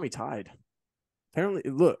 Me and Tommy tied. Apparently,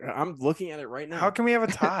 look, I'm looking at it right now. How can we have a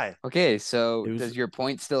tie? Okay, so does your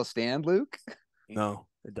point still stand, Luke? No,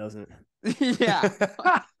 it doesn't. Yeah.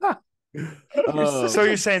 So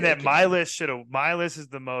you're saying that my list is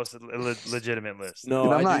the most legitimate list?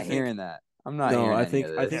 No, I'm not hearing that. I'm not. No, I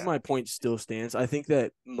think my point still stands. I think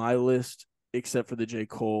that my list, except for the J.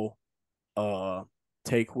 Cole,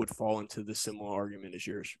 take would fall into the similar argument as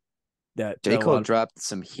yours. That J. Cole dropped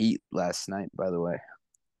some heat last night, by the way.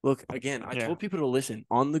 Look, again, I told people to listen.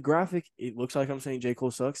 On the graphic, it looks like I'm saying J. Cole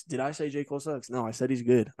sucks. Did I say J. Cole sucks? No, I said he's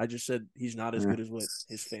good. I just said he's not as good as what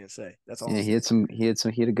his fans say. That's all. Yeah, he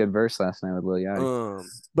had a good verse last night with Lil Yachty.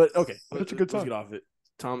 But okay, that's a good song. Let's get off it.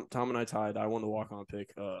 Tom and I tied. I won the walk-on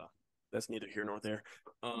pick. That's neither here nor there.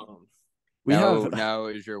 No,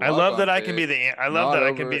 is your. I love that I can be the. I love that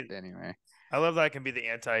I can be. Anyway. I love that I can be the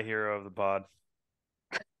anti-hero of the pod.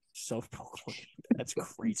 Self-proclaimed. That's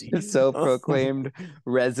crazy. Self-proclaimed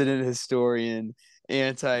resident historian,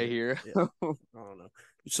 anti-hero. Yeah. I don't know.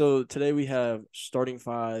 So today we have starting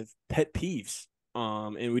five pet peeves.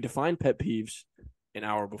 And we defined pet peeves an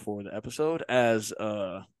hour before the episode as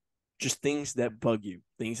just things that bug you,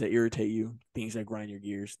 things that irritate you, things that grind your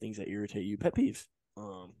gears, things that irritate you. Pet peeves.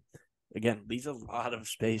 Again, leaves a lot of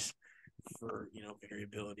space for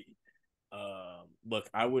variability. Look,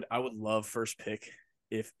 I would love first pick.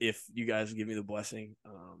 If you guys give me the blessing.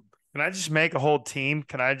 Can I just make a whole team?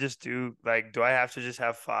 Can I just do do I have to just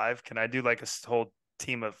have 5? Can I do a whole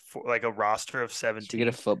team of a roster of 17? Did you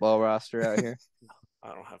get a football roster out here?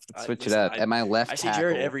 I don't have to. Switch it Listen, up. At my left I see tackle,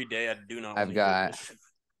 Jared every day. I do not. I've got.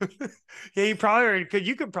 Yeah, you probably could.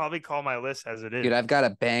 You could probably call my list as it is. Dude, I've got a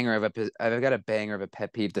banger of a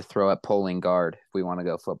pet peeve to throw at polling guard if we want to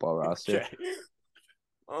go football roster.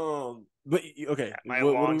 Okay. But okay, My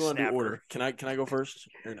what do long we want to do snapper. order? Can I go first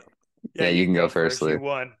or no? Yeah, you can go first, You Luke.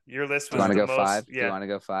 won. Your list Do you was want to the go most. 5? Yeah. Do you want to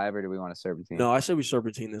go 5 or do we want to serpentine? No, I said we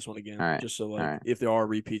serpentine this one again. All right. Just so All right. if there are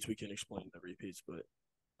repeats, we can explain the repeats. But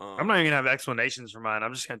I'm not even gonna have explanations for mine.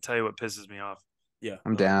 I'm just gonna tell you what pisses me off. Yeah,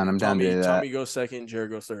 I'm down. I'm down to do that. Tommy goes second.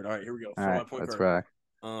 Jared goes third. All right, here we go. All right, let's rock.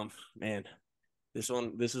 Man, this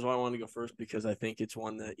is why I wanted to go first because I think it's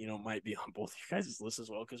one that might be on both you guys' lists as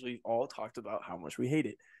well because we've all talked about how much we hate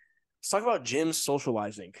it. Let's talk about gym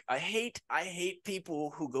socializing. I hate people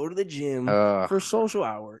who go to the gym for social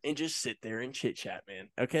hour and just sit there and chit chat, man.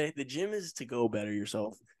 Okay, the gym is to go better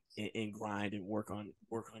yourself and grind and work on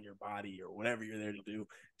your body or whatever you're there to do.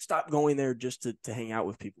 Stop going there just to hang out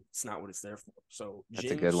with people. It's not what it's there for. So That's a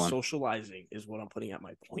gym good one. socializing is what I'm putting at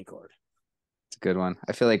my point guard. It's a good one.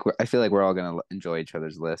 I feel like we're all gonna enjoy each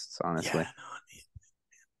other's lists. Honestly,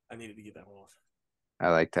 I needed to get that one off. I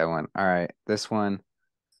like that one. All right, this one.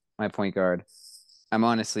 My point guard. I'm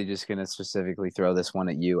honestly just going to specifically throw this one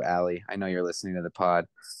at you, Allie. I know you're listening to the pod.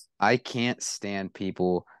 I can't stand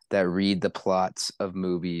people that read the plots of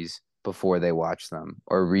movies before they watch them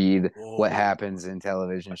or read what happens in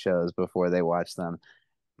television shows before they watch them.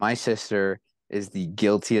 My sister is the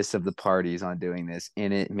guiltiest of the parties on doing this,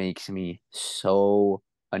 and it makes me so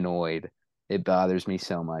annoyed. It bothers me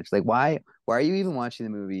so much. Like, why are you even watching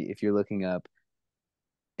the movie if you're looking up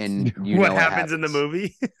and what happens in the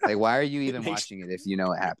movie? Like, why are you even watching it if you know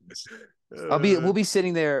what happens? We'll be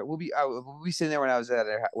sitting there. We'll be sitting there when I was at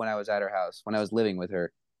her house when I was living with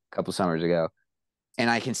her a couple summers ago, and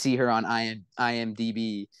I can see her on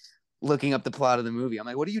IMDb looking up the plot of the movie. I'm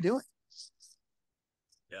like, what are you doing?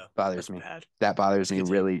 Yeah, bothers me. Bad. That bothers me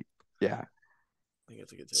really. Yeah, I think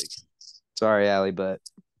that's a good take. Sorry, Allie, but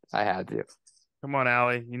I had to. Come on,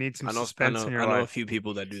 Allie. You need some suspense in your life. I know a few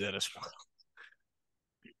people that do that as well.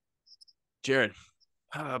 Jared.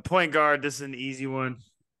 Point guard. This is an easy one.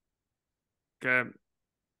 Okay.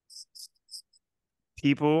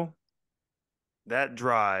 People that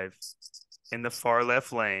drive in the far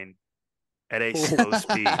left lane at a slow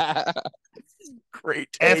speed. Great.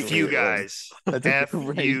 F you guys. F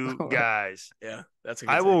you guys. Yeah, that's a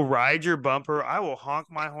good I will ride your bumper. I will honk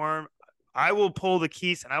my horn. I will pull the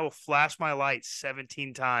keys and I will flash my lights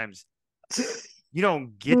 17 times. You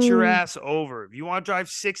don't get your ass over. If you want to drive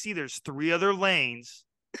 60, there's 3 other lanes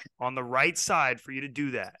on the right side for you to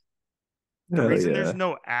do that. The reason there's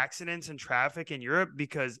no accidents in traffic in Europe,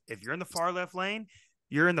 because if you're in the far left lane,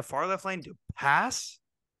 you're in the far left lane to pass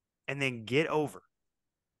and then get over.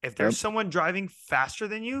 If there's someone driving faster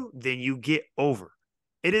than you, then you get over.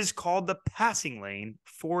 It is called the passing lane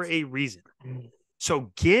for a reason.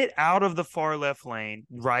 So get out of the far left lane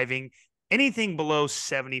driving anything below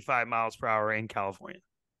 75 miles per hour in California.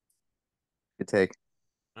 Good take.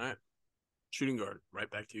 All right. Shooting guard. Right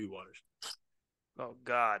back to you, Waters. Oh,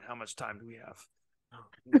 God. How much time do we have?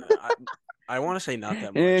 I want to say not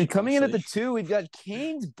that much. And coming in at the 2, we've got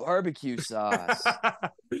Cane's barbecue sauce.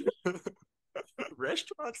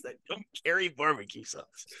 Restaurants that don't carry barbecue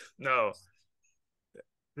sauce. No.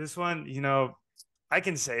 This one, I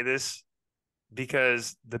can say this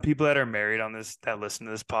because the people that are married on this, that listen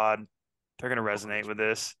to this pod, they're going to resonate with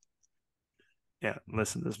this. Yeah,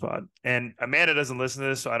 listen to this pod. And Amanda doesn't listen to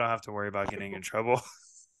this, so I don't have to worry about getting in trouble.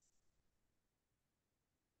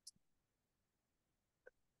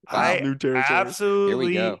 Wow. New territory. Here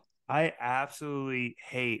we go. I absolutely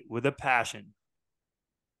hate with a passion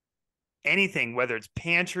anything, whether it's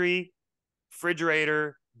pantry,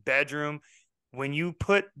 refrigerator, bedroom, when you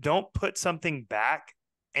don't put something back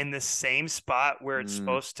in the same spot where it's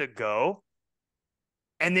supposed to go,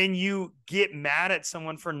 and then you get mad at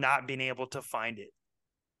someone for not being able to find it.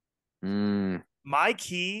 My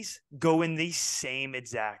keys go in the same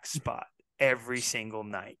exact spot every single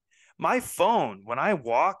night. My phone, when I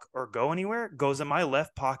walk or go anywhere, goes in my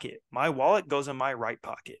left pocket. My wallet goes in my right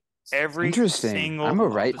pocket. Every single I'm a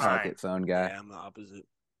right time. pocket phone guy. Yeah, I'm the opposite.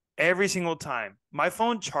 Every single time. My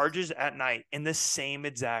phone charges at night in the same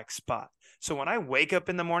exact spot. So when I wake up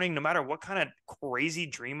in the morning, no matter what kind of crazy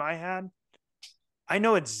dream I had, I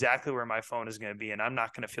know exactly where my phone is going to be, and I'm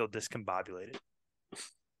not going to feel discombobulated.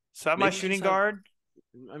 So at my shooting guard,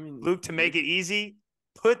 Luke, to make it easy,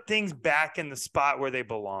 put things back in the spot where they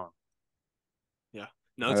belong. Yeah.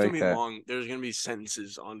 No, it's going to be long. There's going to be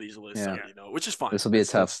sentences on these lists, which is fine. This will be a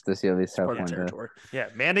tough one. Yeah,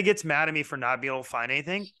 Amanda gets mad at me for not being able to find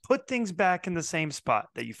anything. Put things back in the same spot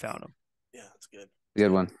that you found them. Yeah, that's good.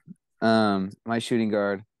 Good one. My shooting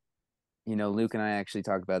guard. Luke and I actually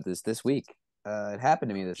talked about this week. It happened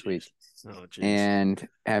to me this week, Oh, jeez. and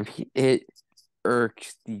it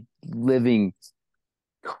irked the living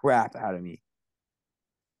crap out of me.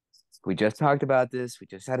 We just talked about this. We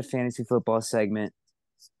just had a fantasy football segment.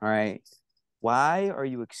 All right. Why are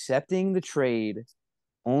you accepting the trade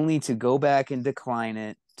only to go back and decline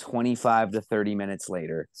it 25 to 30 minutes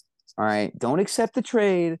later? All right. Don't accept the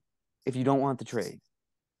trade if you don't want the trade.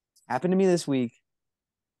 Happened to me this week.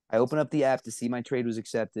 I opened up the app to see my trade was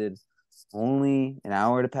accepted. Only an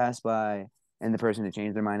hour to pass by, and the person had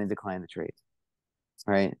changed their mind and declined the trade.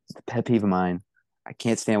 All right. It's a pet peeve of mine. I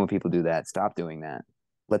can't stand when people do that. Stop doing that.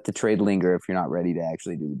 Let the trade linger if you're not ready to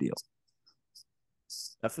actually do the deal.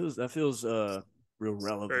 That feels real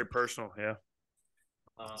relevant. Very personal, yeah.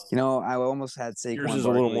 I almost had Saquon Yours is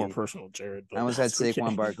Barkley. A little more personal, Jared. I almost had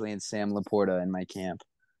Saquon Barkley and Sam Laporta in my camp.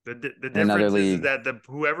 The difference is that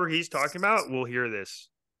whoever he's talking about will hear this.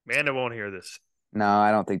 Amanda won't hear this. No,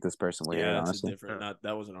 I don't think this person will hear it, honestly. Different.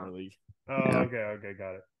 That wasn't our league. Oh, yeah. Okay,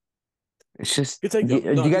 got it. It's just. Do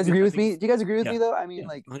you guys agree with me? Do you guys agree with me though? I mean,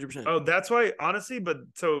 100%. Oh, that's why, honestly. But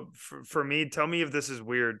so for me, tell me if this is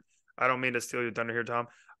weird. I don't mean to steal your thunder here, Tom.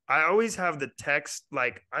 I always have the text,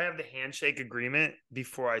 like I have the handshake agreement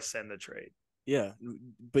before I send the trade. Yeah,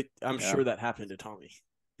 but I'm sure that happened to Tommy.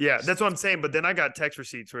 Yeah, that's what I'm saying. But then I got text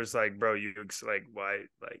receipts where it's like, bro, you like why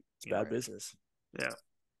like it's bad business. Yeah,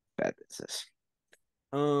 bad business.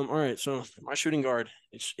 All right, so my shooting guard,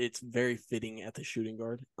 it's very fitting at the shooting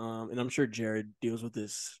guard. And I'm sure Jared deals with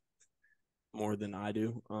this more than I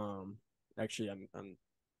do. Actually, I'm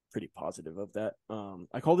pretty positive of that.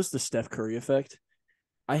 I call this the Steph Curry effect.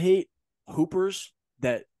 I hate hoopers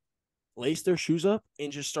that lace their shoes up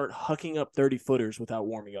and just start hucking up 30-footers without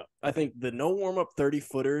warming up. I think the no warm up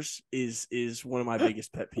 30-footers is one of my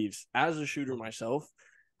biggest pet peeves. As a shooter myself,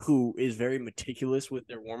 who is very meticulous with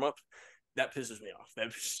their warm up, that pisses me off. That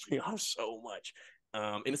pisses me off so much.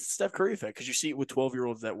 And it's the Steph Curry effect because you see it with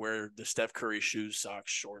 12-year-olds that wear the Steph Curry shoes,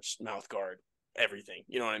 socks, shorts, mouth guard, everything.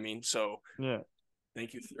 You know what I mean? So yeah.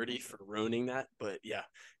 Thank you, 30, for ruining that. But yeah,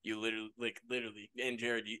 you literally, and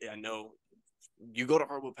Jared, I know you go to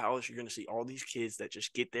Hardwood Palace, you're going to see all these kids that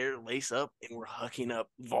just get there, lace up, and we're hucking up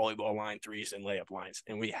volleyball line threes and layup lines,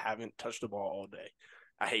 and we haven't touched the ball all day.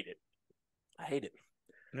 I hate it.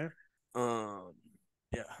 Yeah.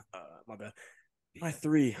 My bad. My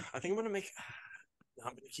three, I think I'm going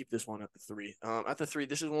to keep this one at the three. At the three,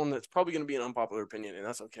 this is one that's probably going to be an unpopular opinion, and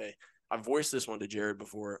that's okay. I've voiced this one to Jared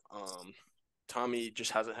before. Tommy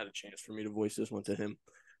just hasn't had a chance for me to voice this one to him.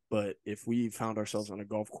 But if we found ourselves on a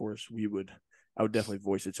golf course, I would definitely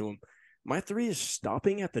voice it to him. My three is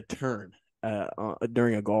stopping at the turn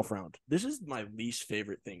during a golf round. This is my least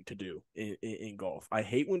favorite thing to do in golf. I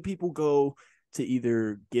hate when people go to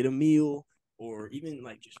either get a meal or even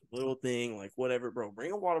like just a little thing, like whatever, bro.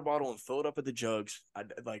 Bring a water bottle and fill it up at the jugs.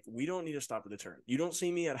 We don't need to stop at the turn. You don't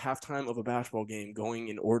see me at halftime of a basketball game going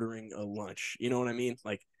and ordering a lunch. You know what I mean?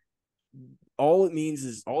 Like, all it means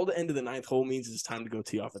is all the end of the ninth hole means is time to go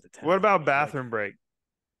tee off at the 10th. What about bathroom break?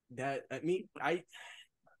 I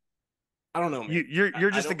don't know, man.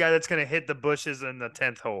 You're just the guy that's gonna hit the bushes in the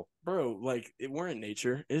 10th hole, bro. Like, we're in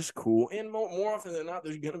nature, it's cool, and more often than not,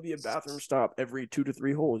 there's gonna be a bathroom stop every 2 to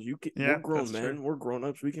 3 holes. We're grown men, we're grown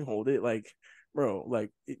ups, we can hold it. Like, bro,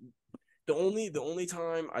 the only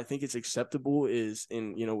time I think it's acceptable is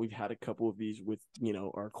in we've had a couple of these with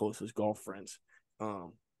our closest golf friends.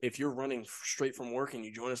 If you're running straight from work and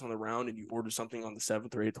you join us on the round and you order something on the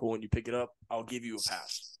 7th or 8th hole and you pick it up, I'll give you a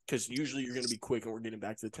pass because usually you're going to be quick and we're getting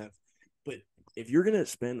back to the 10th. But if you're going to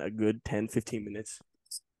spend a good 10, 15 minutes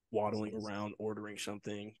waddling around, ordering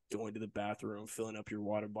something, going to the bathroom, filling up your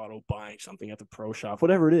water bottle, buying something at the pro shop,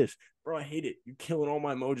 whatever it is, bro, I hate it. You're killing all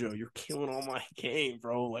my mojo. You're killing all my game,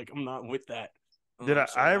 bro. Like, I'm not with that. I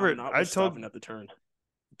told at the turn.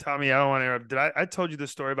 Tommy, I don't want to interrupt. I told you the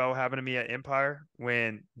story about what happened to me at Empire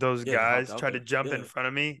when those guys tried to jump in front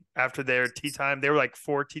of me after their tee time. They were like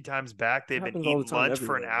 4 tee times back. They've been eating lunch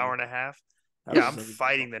for an hour and a half. Yeah, I'm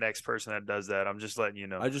fighting the next person that does that. I'm just letting you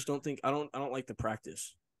know. I just don't think I don't like the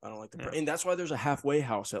practice. I don't like the and that's why there's a halfway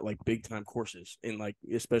house at like big time courses in like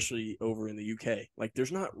especially over in the UK. Like,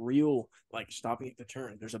 there's not real like stopping at the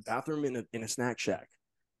turn. There's a bathroom in a snack shack.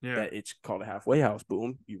 Yeah, that it's called a halfway house.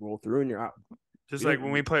 Boom, you roll through and you're out. Just like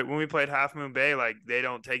when we played Half Moon Bay, like they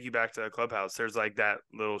don't take you back to the clubhouse. There's like that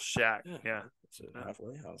little shack. Yeah. It's a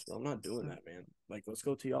halfway house, bro. I'm not doing that, man. Like, let's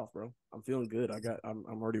go tee off, bro. I'm feeling good. I'm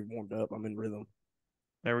already warmed up. I'm in rhythm.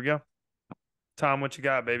 There we go. Tom, what you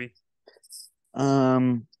got, baby?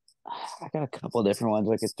 I got a couple different ones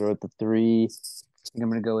I could throw at the three. I think I'm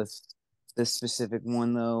gonna go with this specific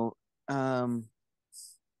one though, because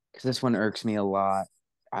this one irks me a lot.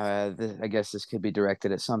 I guess this could be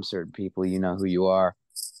directed at some certain people. You know who you are.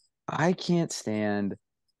 I can't stand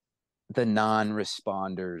the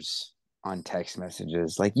non-responders on text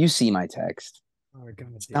messages. Like you see my text, Oh my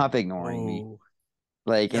God, stop ignoring me. Oh,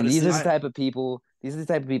 Like, now and this these are the is type of people. These are the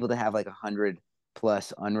type of people that have like 100+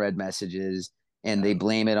 unread messages, and they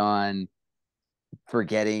blame it on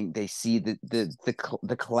forgetting. They see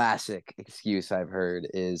the classic excuse I've heard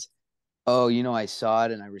is, "Oh, I saw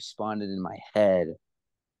it and I responded in my head,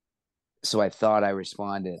 so I thought I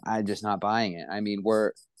responded." I'm just not buying it. I mean,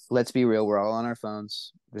 let's be real. We're all on our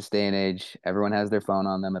phones this day and age. Everyone has their phone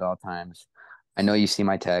on them at all times. I know you see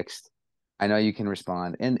my text. I know you can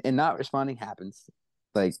respond, and not responding happens.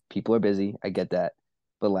 Like people are busy. I get that,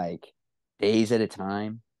 but like days at a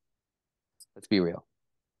time. Let's be real.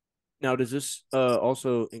 now. Does this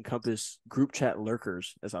also encompass group chat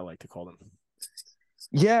lurkers, as I like to call them?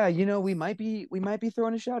 Yeah, we might be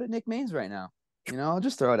throwing a shot at Nick Maines right now. I'll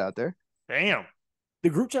just throw it out there. Damn. The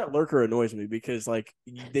group chat lurker annoys me because like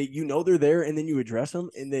they're there and then you address them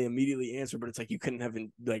and they immediately answer, but it's like you couldn't have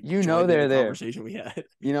like joined in They're the there. conversation we had.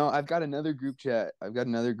 I've got another group chat. I've got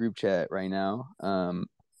another group chat right now.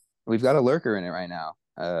 We've got a lurker in it right now.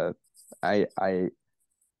 I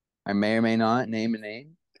may or may not name a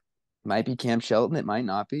name. Might be Cam Shelton. It might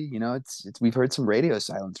not be. It's we've heard some radio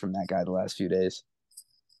silence from that guy the last few days,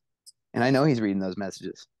 and I know he's reading those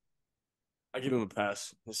messages. I give him a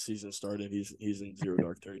pass. This season started. He's in zero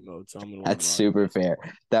dark 30 mode, so I'm gonna let That's him rock. super fair.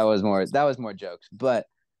 That was more jokes, but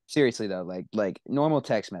seriously though, like normal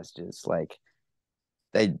text messages, like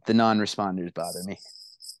the non-responders bother me.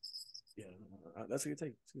 Yeah, that's a good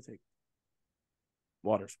take. That's a good take.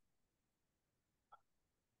 Waters.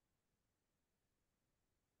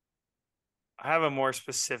 I have a more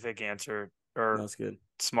specific answer or That's good.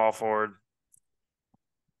 small forward.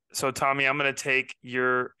 So Tommy, I'm gonna take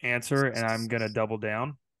your answer and I'm gonna double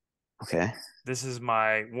down. Okay. This is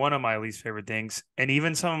one of my least favorite things. And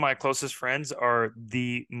even some of my closest friends are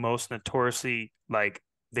the most notoriously like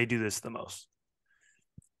they do this the most.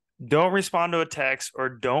 Don't respond to a text or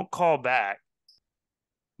don't call back,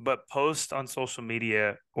 but post on social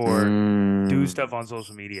media or do stuff on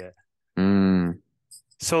social media.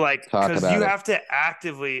 So like, Talk because you about it. have to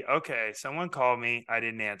actively, okay, someone called me, I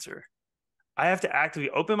didn't answer. I have to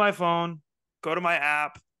actively open my phone, go to my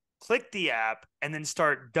app, click the app, and then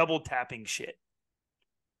start double tapping shit.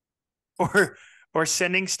 Or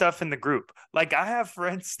sending stuff in the group. Like I have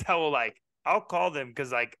friends that will like, I'll call them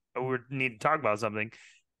because like we need to talk about something.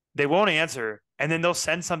 They won't answer, and then they'll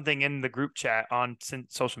send something in the group chat on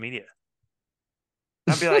social media.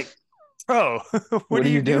 I'll be like, bro, what are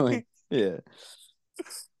you doing? Yeah.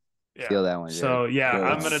 Yeah. Feel that one, Jared. So yeah, Feel that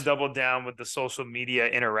I'm one. gonna double down with the social media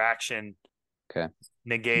interaction. Okay.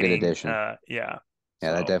 Negating. Good addition. Yeah. Yeah,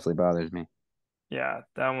 So, that definitely bothers me. yeah,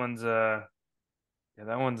 that one's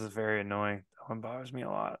very annoying. That one bothers me a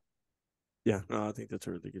lot. Yeah, no, I think that's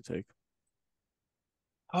a really good take.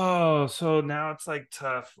 Oh, so now it's like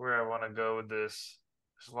tough where I want to go with this.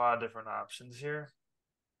 There's a lot of different options here.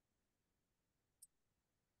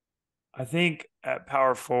 I think at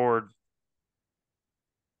power forward,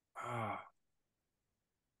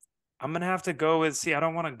 I'm gonna have to go with. See, I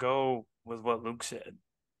don't want to go with what Luke said,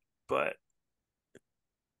 but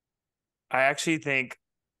I actually think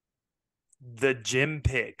the gym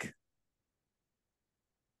pick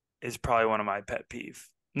is probably one of my pet peeve.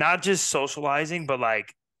 Not just socializing, but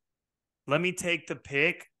like, let me take the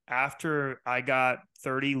pick after I got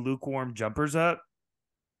 30 lukewarm jumpers up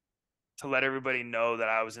to let everybody know that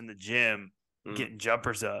I was in the gym getting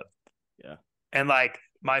jumpers up. Yeah. And like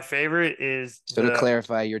my favorite is So to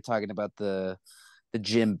clarify, you're talking about the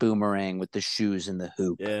gym boomerang with the shoes and the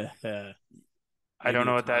hoop. Yeah. I don't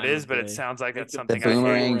know what that is, but it sounds like that's something the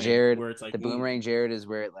boomerang, I hate. Jared. Where it's like the boomerang, Jared, is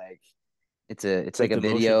where it like it's like like a the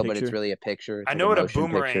motion video, but picture? it's really a picture. It's I like know what a motion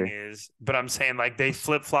boomerang picture. is, but I'm saying like they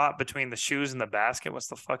flip flop between the shoes and the basket. What's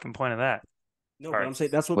the fucking point of that? No, but I'm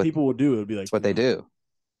saying that's what people would do. It would be like That's what they do.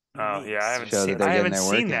 Oh yeah, I haven't Show that seen they're I getting haven't their seen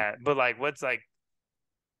work in. that. But like what's like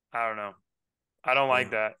I don't know. I don't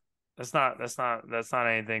like that. That's not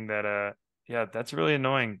anything that yeah, that's really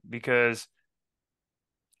annoying because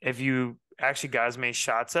if you actually guys made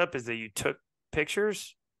shots up is that you took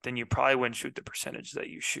pictures, then you probably wouldn't shoot the percentage that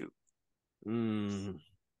you shoot.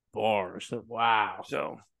 Bars. Wow.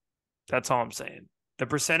 So that's all I'm saying. The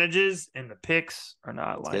percentages and the picks are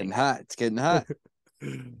not like Getting hot. It's getting hot.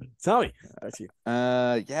 Tell me. That's you.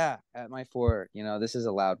 Yeah, at my 4, this is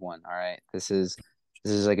a loud one. All right. This is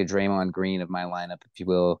like a Draymond Green of my lineup, if you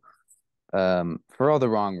will. for all the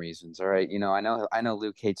wrong reasons. All right. I know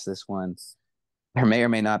Luke hates this one. There may or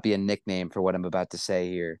may not be a nickname for what I'm about to say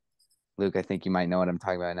here. Luke, I think you might know what I'm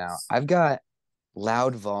talking about now. I've got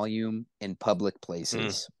loud volume in public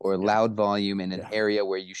places or Yeah. loud volume in an Yeah. area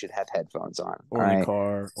where you should have headphones on. Or All in a right.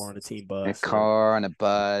 car or on a team bus. In a car, on a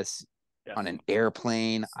bus, Yeah. on an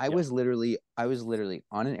airplane. I was literally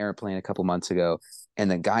on an airplane a couple months ago,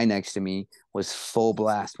 and the guy next to me was full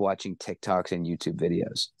blast watching TikToks and YouTube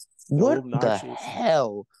videos. So What the obnoxious.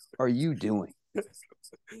 hell are you doing?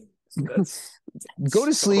 That's Go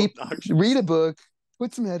to so sleep, obnoxious. read a book,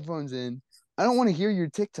 put some headphones in. I don't want to hear your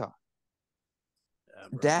TikTok. Yeah,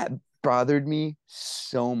 bro. That bothered me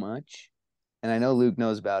so much. And I know Luke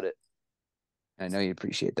knows about it. And I know you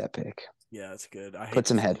appreciate that pick. Yeah, that's good. I hate Put the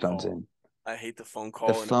some phone headphones call. in. I hate the phone call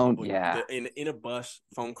in a phone, public. yeah. In a bus,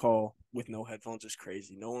 phone call with no headphones is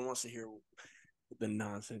crazy. No one wants to hear the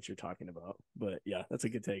nonsense you're talking about. But yeah, that's a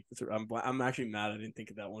good take. I'm actually mad I didn't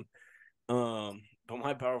think of that one. But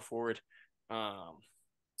my power forward, the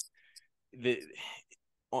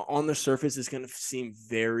on the surface it's gonna seem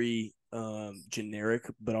very generic,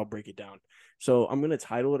 but I'll break it down. So I'm gonna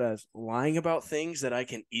title it as lying about things that I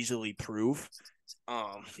can easily prove.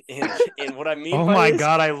 And what I mean Oh by my this,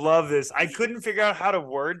 God, I love this. I couldn't figure out how to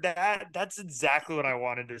word that. That's exactly what I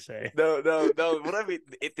wanted to say. no. What I mean,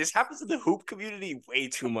 this happens in the hoop community way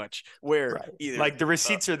too much. Where either Like the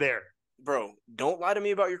receipts are there. bro, don't lie to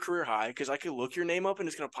me about your career high because I could look your name up and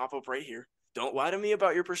it's gonna pop up right here. Don't lie to me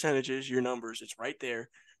about your percentages, your numbers. It's right there.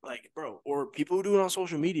 Like, bro, or people who do it on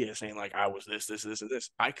social media saying like I was this, and this.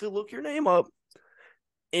 I could look your name up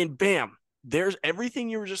and bam, there's everything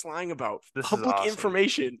you were just lying about. This is Public awesome.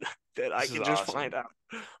 information that I This is can just awesome. find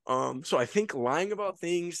out. So I think lying about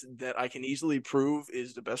things that I can easily prove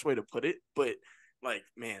is the best way to put it. But like,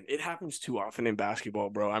 man, it happens too often in basketball,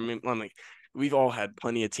 bro. I mean, I'm like, we've all had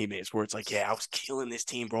plenty of teammates where it's like, yeah, I was killing this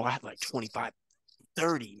team, bro. I had like 25,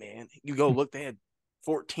 30, man. You go look, they had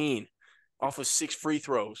 14 off of 6 free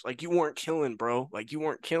throws. Like, you weren't killing, bro. Like, you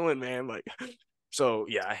weren't killing, man. Like, so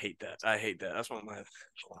yeah, I hate that. That's one of my.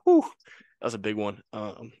 Whew, that's a big one.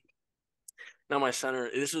 Now my center.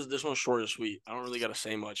 This one's short and sweet. I don't really got to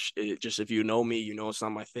say much. It just if you know me, you know it's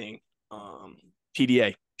not my thing.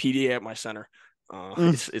 PDA at my center.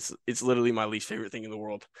 It's literally my least favorite thing in the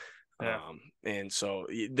world. Yeah. And so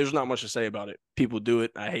there's not much to say about it. People do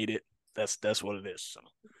it. I hate it. That's what it is. So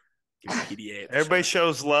give me PDA. Everybody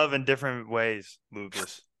shows love in different ways,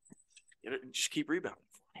 Lucas. Just keep rebounding.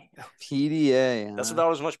 PDA. Huh? That's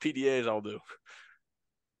about as much PDA as I'll do.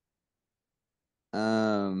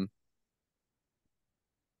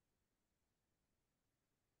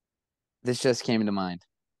 This just came to mind.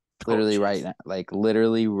 Literally right now. Like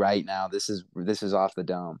literally right now. This is off the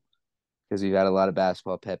dome. Because we've had a lot of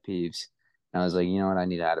basketball pet peeves. And I was like, you know what? I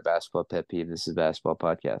need to add a basketball pet peeve. This is a basketball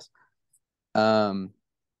podcast.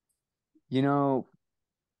 You know,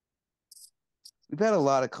 we've had a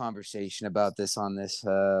lot of conversation about this on this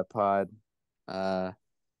pod.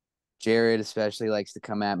 Jared especially likes to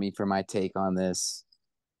come at me for my take on this.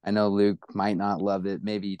 I know Luke might not love it.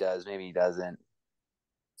 Maybe he does. Maybe he doesn't.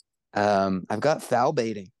 I've got foul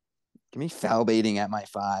baiting. Give me foul baiting at my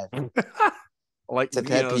 5. Like it's a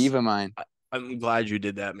pet peeve of mine. I'm glad you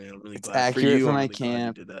did that, man. I'm really it's glad accurate for you. For my really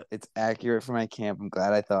camp. Did that. It's accurate for my camp. I'm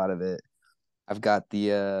glad I thought of it. I've got the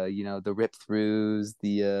the rip throughs,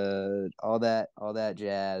 the all that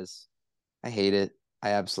jazz. I hate it. I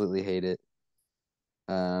absolutely hate it.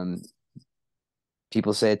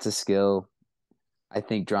 People say it's a skill. I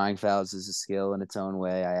think drawing fouls is a skill in its own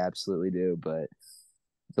way. I absolutely do, but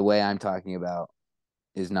the way I'm talking about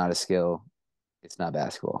is not a skill. It's not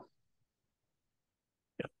basketball.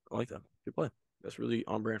 Yeah, I like that. Good play. That's really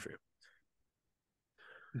on brand for you.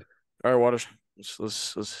 All right, Waters.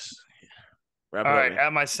 Let's wrap it up. All right, man.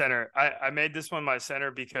 at my center. I made this one my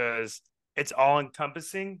center because it's all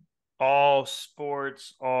encompassing, all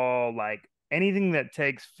sports, all like anything that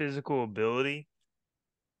takes physical ability.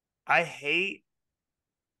 I hate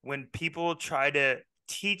when people try to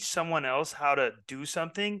teach someone else how to do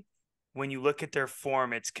something. When you look at their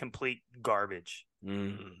form, it's complete garbage.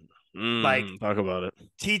 Like, talk about it.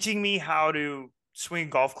 Teaching me how to swing a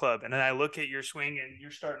golf club, and then I look at your swing and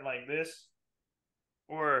you're starting like this,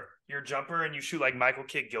 or your jumper and you shoot like Michael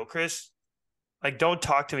Kidd-Gilchrist. Like, don't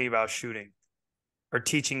talk to me about shooting or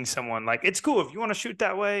teaching someone. Like, it's cool if you want to shoot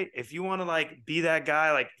that way, if you want to like be that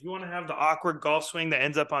guy, like if you want to have the awkward golf swing that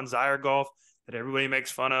ends up on Zaire Golf that everybody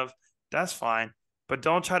makes fun of, that's fine. But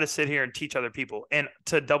don't try to sit here and teach other people. And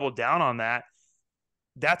to double down on that,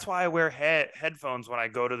 that's why I wear headphones when I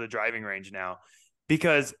go to the driving range now,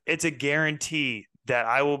 because it's a guarantee that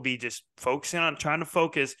I will be just focusing on trying to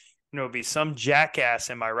focus. be some jackass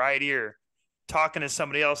in my right ear talking to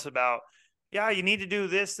somebody else about, yeah, you need to do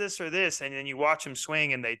this, or this. And then you watch them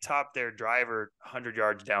swing and they top their driver 100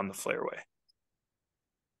 yards down the fairway.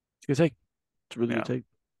 It's a good take. It's a really good take.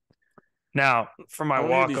 Now, for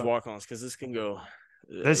my these walk-ons, because this can go.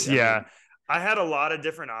 I had a lot of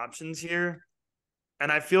different options here,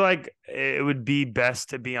 and I feel like it would be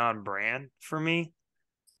best to be on brand for me.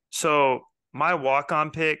 So my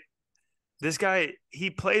walk-on pick, this guy, he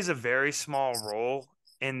plays a very small role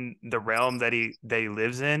in the realm that he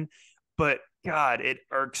lives in, but God, it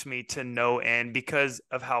irks me to no end because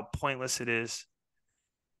of how pointless it is.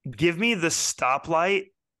 Give me the stoplight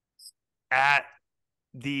at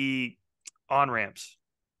the on-ramps.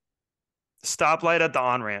 Stoplight at the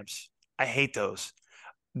on-ramps. I hate those.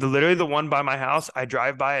 Literally the one by my house, I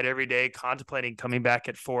drive by it every day, contemplating coming back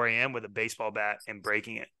at 4 a.m. with a baseball bat and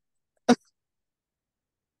breaking it.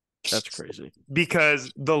 That's crazy.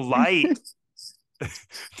 Because the light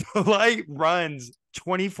runs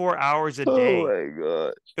 24 hours a day. Oh my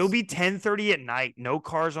God. It'll be 10:30 at night, no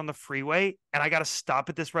cars on the freeway, and I got to stop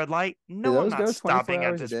at this red light. No, I'm not stopping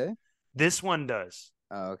at this. This one does.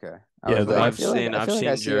 Oh, okay. I've seen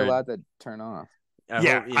I see a lot that turn off.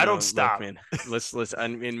 I don't stop. Look, man, let's. I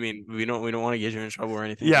mean, we don't want to get you in trouble or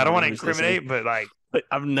anything. Yeah, I don't want to incriminate, but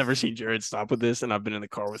I've never seen Jared stop with this, and I've been in the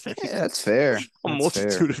car with him. Yeah, that's fair. A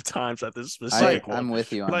multitude of times at this specific one. I'm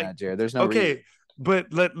with you on that, Jared. There's no reason. But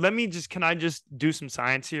let me just. Can I just do some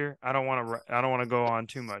science here? I don't want to go on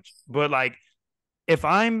too much. But if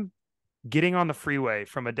I'm getting on the freeway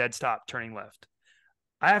from a dead stop, turning left,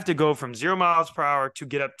 I have to go from 0 miles per hour to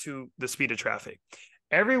get up to the speed of traffic.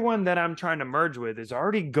 Everyone that I'm trying to merge with is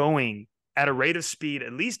already going at a rate of speed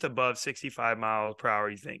at least above 65 miles per hour,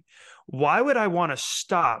 you think. Why would I want to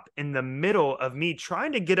stop in the middle of me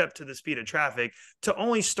trying to get up to the speed of traffic to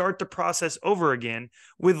only start the process over again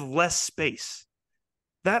with less space?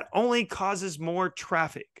 That only causes more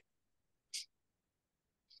traffic.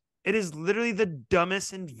 It is literally the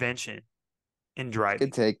dumbest invention in driving.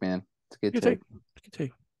 Good take, man. It's a good take. Good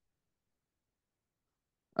take.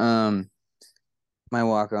 My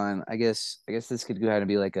walk on, I guess this could go ahead and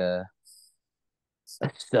be like a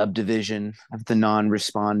subdivision of the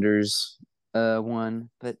non-responders one,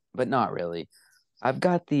 but not really. I've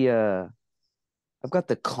got the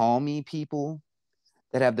call me people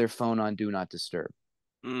that have their phone on do not disturb.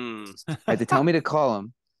 Right, they tell me to call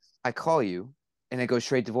them, I call you, and it goes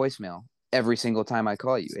straight to voicemail every single time I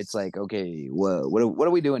call you. It's like, okay, what are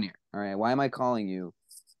we doing here? All right, why am I calling you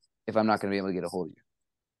if I'm not going to be able to get a hold of you?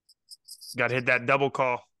 Got to hit that double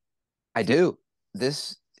call. I do.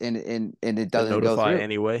 This and it doesn't go through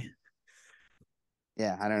anyway.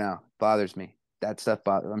 Yeah, I don't know. Bothers me. That stuff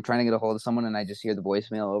bothers. I'm trying to get a hold of someone and I just hear the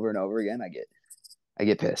voicemail over and over again. I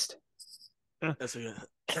get pissed. Yeah, that's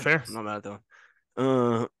fair. I'm not mad though.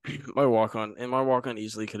 My walk on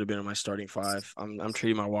easily could have been in my starting five. I'm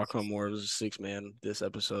treating my walk on more as a 6-man this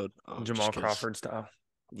episode. Jamal Crawford style.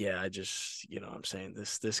 Yeah, I just I'm saying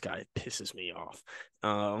this guy pisses me off.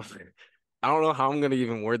 I don't know how I'm gonna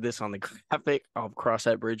even word this on the graphic. I'll cross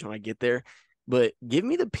that bridge when I get there. But give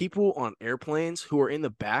me the people on airplanes who are in the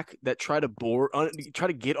back that try to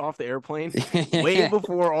get off the airplane way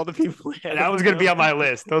before all the people. That was going to be on my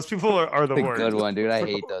list. Those people are the worst. Good one, dude. I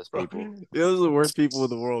hate those people. Those are the worst people in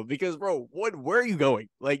the world because, bro, where are you going?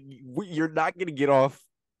 Like, you're not going to get off.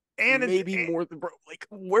 And maybe more than, bro. Like,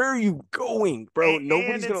 where are you going, bro?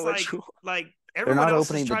 Nobody's going to let you. Like, everyone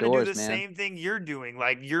else is trying to do the same thing you're doing.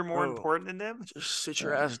 Like, you're more important than them. Just sit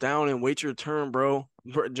your ass down and wait your turn, bro.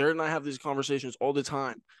 Jared and I have these conversations all the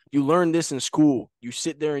time. You learn this in school. You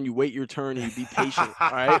sit there and you wait your turn and you be patient.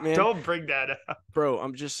 All right, man. Don't bring that up, bro.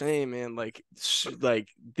 I'm just saying, man. Like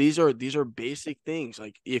these are basic things.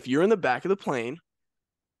 Like, if you're in the back of the plane,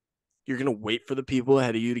 you're going to wait for the people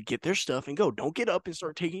ahead of you to get their stuff and go. Don't get up and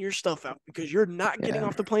start taking your stuff out because you're not getting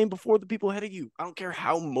off the plane before the people ahead of you. I don't care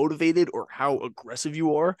how motivated or how aggressive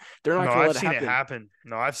you are. They're not going to let it happen.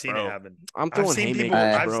 No, I've seen it happen. I'm throwing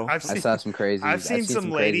haymakers, bro. I saw some crazy. I've seen some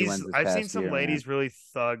ladies really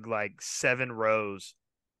thug like 7 rows.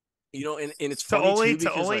 And it's funny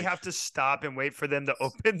to only have to stop and wait for them to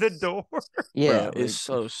open the door. Yeah, bro, it's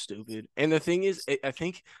so stupid. And the thing is, I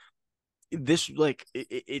think this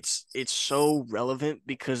it's so relevant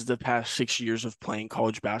because the past 6 years of playing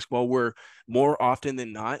college basketball, where more often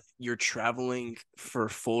than not you're traveling for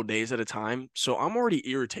full days at a time. So I'm already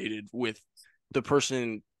irritated with the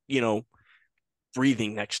person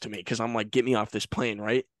breathing next to me because I'm like, get me off this plane,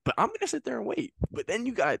 right? But I'm gonna sit there and wait. But then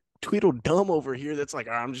you got Tweedledum over here that's like,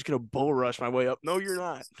 I'm just gonna bull rush my way up. No, you're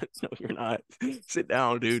not. No, you're not. Sit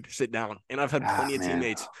down, dude. Sit down. And I've had plenty of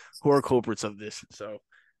teammates who are culprits of this. So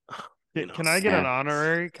Can I get an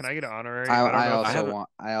honorary? Can I get an honorary? I don't know. also want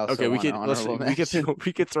an honorable mention.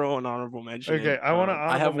 We could throw an honorable mention. Okay, I want an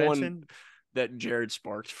honorable I have mention. one that Jared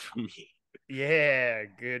sparked from me. Yeah,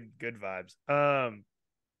 good vibes.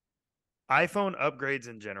 iPhone upgrades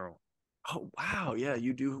in general. Oh wow, yeah,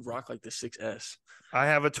 you do rock like the 6S. I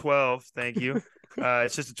have a 12, thank you.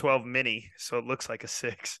 It's just a 12 mini, so it looks like a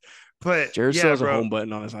 6. But Jared yeah, still has bro. a home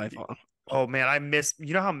button on his iPhone. Oh man,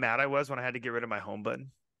 you know how mad I was when I had to get rid of my home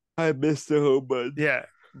button? I missed the home button. Yeah.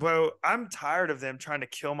 Bro, I'm tired of them trying to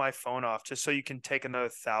kill my phone off just so you can take another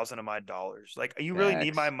 1,000 of my dollars. Like, you really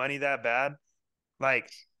need my money that bad? Like,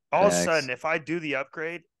 all of a sudden, if I do the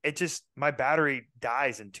upgrade, my battery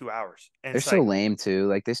dies in 2 hours. And They're so lame too.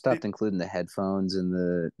 Like they stopped including the headphones in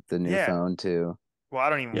the new phone too. Well, I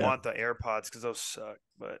don't even want the AirPods because those suck.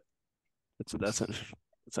 But that's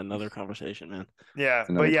another conversation, man. Yeah,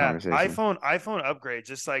 but yeah, iPhone upgrade,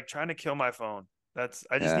 just like trying to kill my phone. I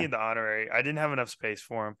just need the honorary. I didn't have enough space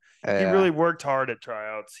for him. He really worked hard at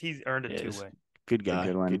tryouts. He earned a two-way. Good guy.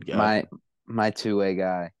 Good guy. My two-way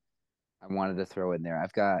guy. I wanted to throw in there.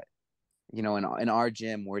 I've got, in our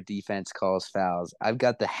gym where defense calls fouls, I've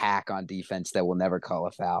got the hack on defense that will never call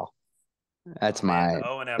a foul. That's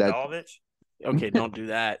Owen Abdalovich. Okay, don't do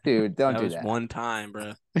that, dude. Don't do that. That was one time,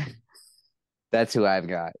 bro. That's who I've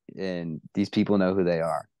got, and these people know who they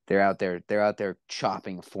are. They're out there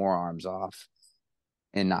chopping forearms off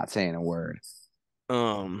and not saying a word.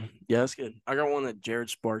 Yeah, that's good. I got one that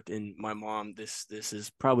Jared sparked in my mom. This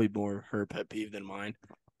is probably more her pet peeve than mine.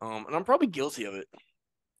 And I'm probably guilty of it.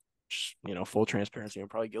 Just, full transparency, I'm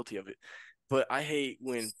probably guilty of it. But I hate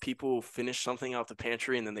when people finish something out the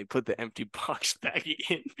pantry and then they put the empty box back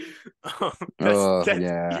in.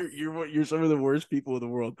 You're some of the worst people in the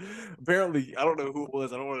world. Apparently, I don't know who it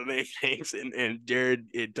was. I don't want to name names. And Jared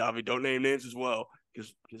and Tommy, don't name names as well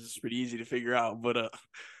because it's pretty easy to figure out. But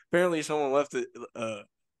apparently, someone left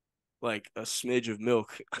like a smidge of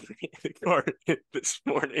milk in the cart this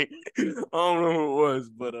morning. I don't know who it was,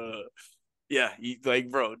 but yeah,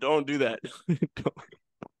 bro, don't do that.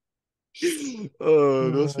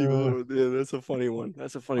 Those people. Yeah, that's a funny one.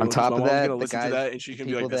 That's a funny one. On top of that, gonna listen to that, and she's gonna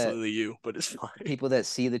be like, "That's literally you," but it's fine. People that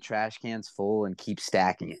see the trash cans full and keep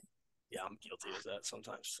stacking it. Yeah, I'm guilty of that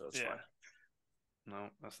sometimes, so it's fine. No,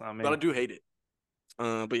 that's not me. But I do hate it.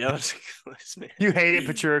 But yeah, that's man. You hate it,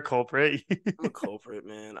 but you're a culprit. I'm a culprit,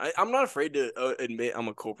 man. I'm not afraid to admit I'm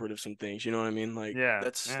a culprit of some things. You know what I mean? Like,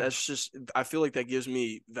 that's just. I feel like that gives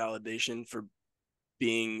me validation for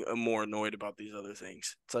being more annoyed about these other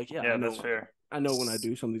things. It's like, I know, that's fair. I know when I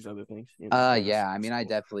do some of these other things. Yeah. I mean, I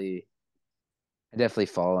definitely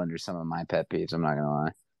fall under some of my pet peeves. I'm not gonna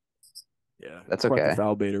lie. Yeah, that's okay. The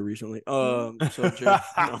foul baiter recently. So Jay, no,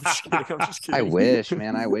 I'm just kidding. I wish,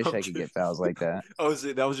 man. I wish I could get fouls like that. Oh,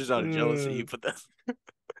 that was just out of jealousy. You put that.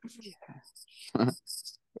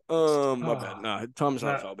 My bad. Nah, Tom's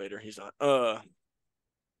not a foul baiter. He's not.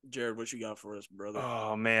 Jared, what you got for us, brother?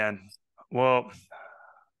 Oh man. Well,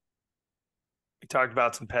 we talked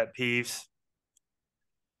about some pet peeves.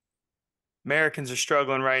 Americans are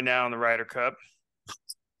struggling right now in the Ryder Cup.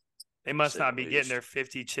 They must not be getting their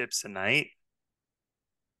 50 chips a night.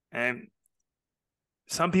 And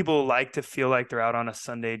some people like to feel like they're out on a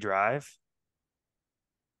Sunday drive.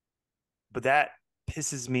 But that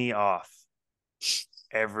pisses me off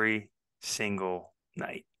every single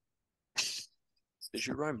night. Did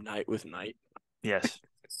you rhyme night with night? Yes.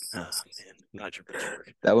 Oh, man. Not your best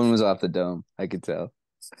work. That one was off the dome. I could tell.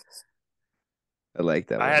 I like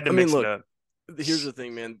that one. I had to mix it up. Here's the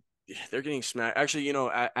thing, man. They're getting smacked. Actually,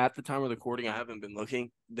 at the time of the recording, I haven't been looking.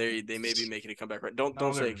 They may be making a comeback. Right?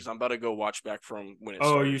 Don't say because I'm about to go watch back from when it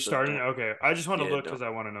started. Oh, you started? Okay. I just want to look because I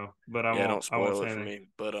want to know. But I won't. Don't spoil it for me.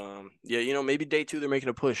 But maybe day 2 they're making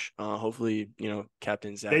a push. Hopefully,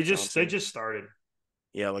 Captain Zach. They just started.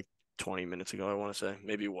 Yeah, like 20 minutes ago. I want to say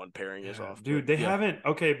maybe one pairing is off. Dude, they haven't.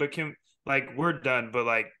 Okay, but we're done.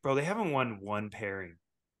 But bro, they haven't won one pairing.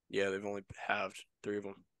 Yeah, they've only halved 3 of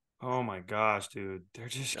them. Oh my gosh, dude. They're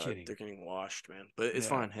just kidding. They're getting washed, man. But it's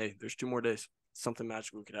fine. Hey, there's 2 more days. Something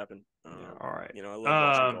magical could happen. All right. I love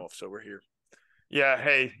watching golf, so we're here. Yeah,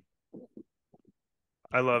 hey.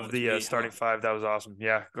 I love the starting 5. That was awesome.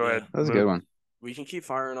 Yeah, go ahead. That was a good one. We can keep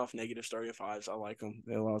firing off negative starting 5s. I like them.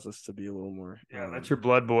 It allows us to be a little more that's your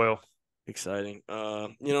blood boil. Exciting.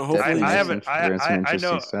 Hopefully I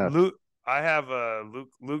know Luke. I have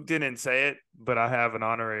Luke didn't say it, but I have an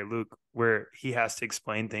honorary Luke where he has to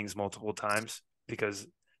explain things multiple times because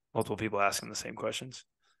multiple people ask him the same questions.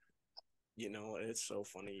 It's so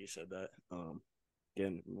funny you said that.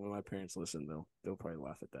 Again, when my parents listen, they'll probably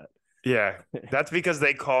laugh at that. Yeah, that's because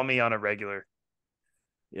they call me on a regular.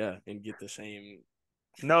 Yeah, and get the same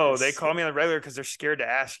No, they call me on the regular because they're scared to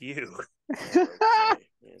ask you. Okay,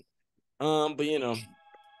 man. But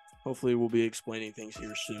hopefully we'll be explaining things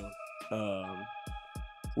here soon.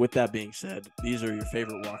 With that being said, these are your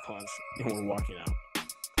favorite walk-ons, and we're walking out.